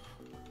Repel.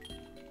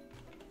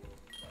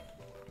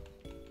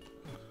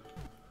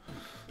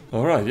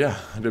 Alright, yeah,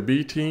 the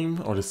B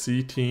team or the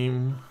C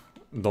team,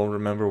 don't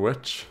remember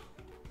which.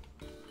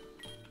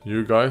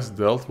 You guys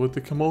dealt with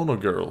the Kimono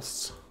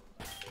girls.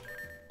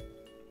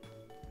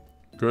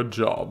 Good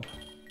job.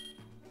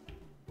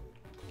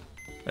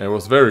 And it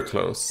was very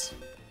close.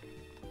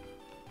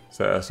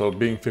 So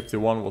being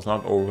 51 was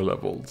not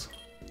over-leveled.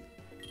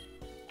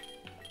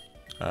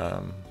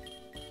 I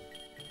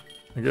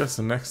guess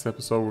the next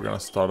episode we're gonna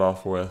start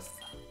off with...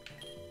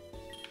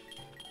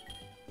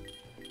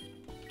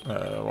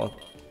 what?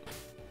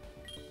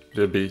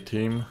 The B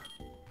team.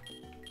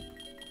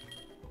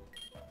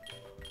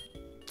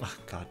 Oh,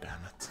 god damn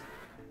it.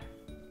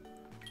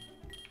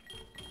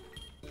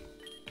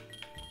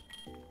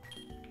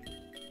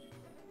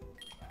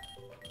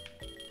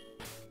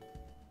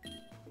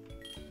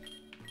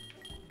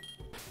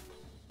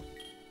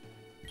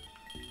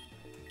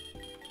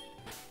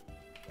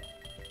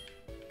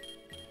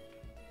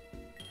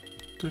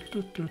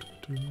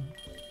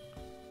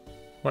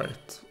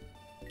 Wait.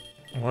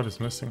 What is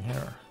missing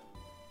here?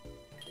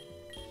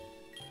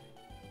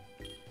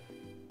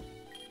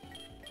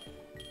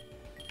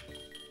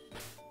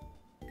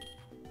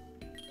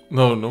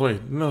 No,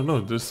 wait,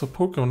 no, there's a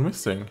Pokemon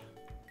missing.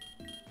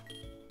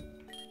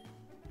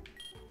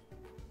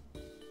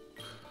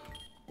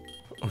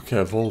 Okay,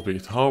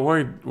 Volbeat,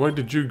 why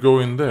did you go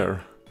in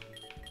there?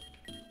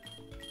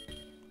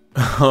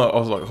 I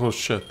was like, oh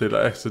shit, did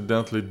I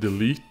accidentally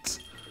delete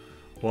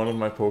one of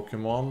my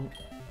Pokemon?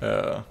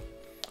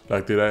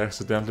 Like, did I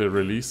accidentally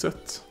release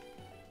it?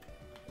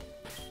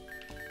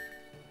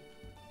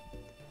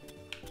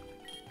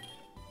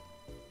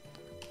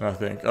 And I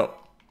think, oh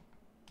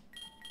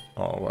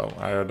well,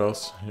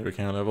 Ariados, you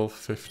became level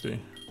 50.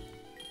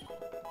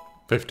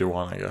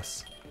 51, I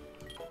guess.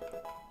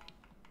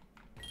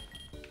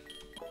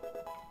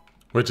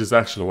 Which is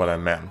actually what I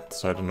meant,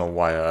 so I don't know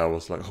why I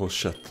was like, oh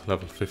shit,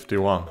 level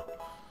 51.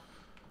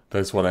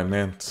 That's what I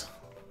meant.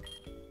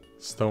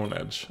 Stone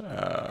Edge,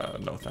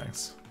 no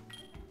thanks.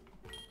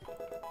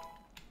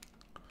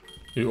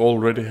 You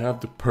already have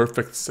the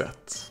perfect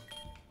set,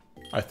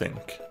 I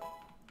think.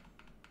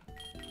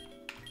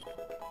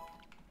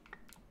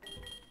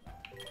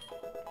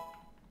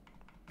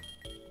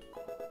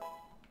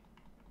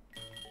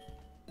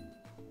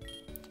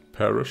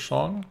 Perish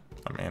Song,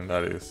 I mean,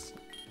 that is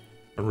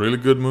a really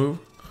good move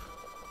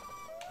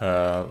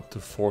to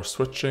force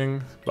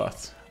switching,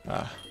 but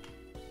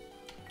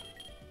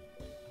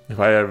if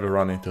I ever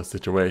run into a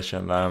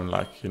situation that I'm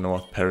like, you know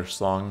what, Perish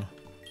Song,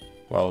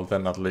 well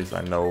then at least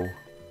I know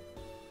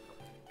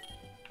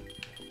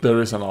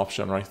there is an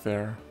option right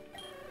there.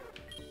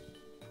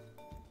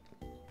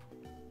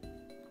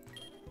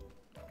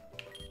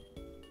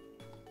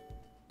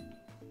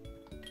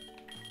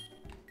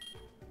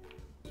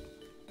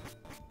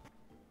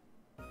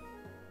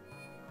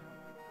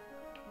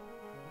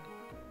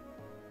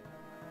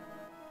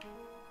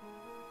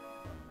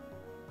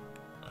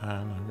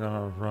 And I'm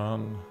gonna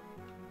run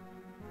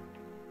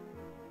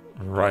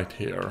right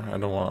here. I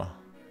don't wanna...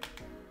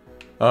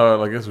 Oh,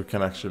 well, I guess we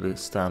can actually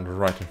stand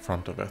right in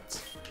front of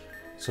it.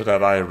 So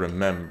that I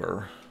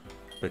remember.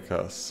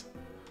 Because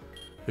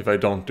if I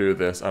don't do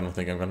this, I don't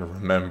think I'm gonna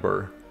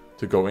remember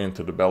to go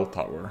into the bell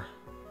tower.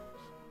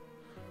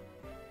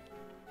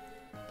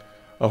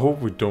 I hope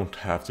we don't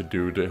have to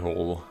do the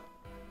whole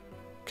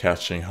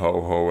catching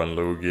Ho-Ho and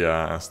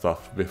Lugia and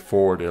stuff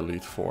before the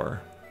Elite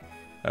Four.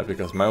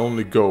 Because my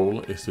only goal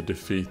is to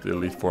defeat the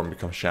Elite Four and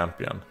become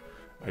champion.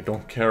 I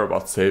don't care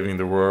about saving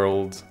the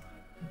world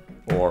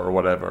or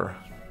whatever.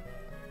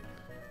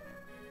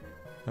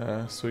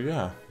 So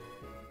yeah.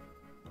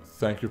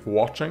 Thank you for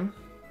watching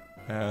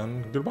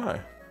and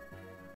goodbye.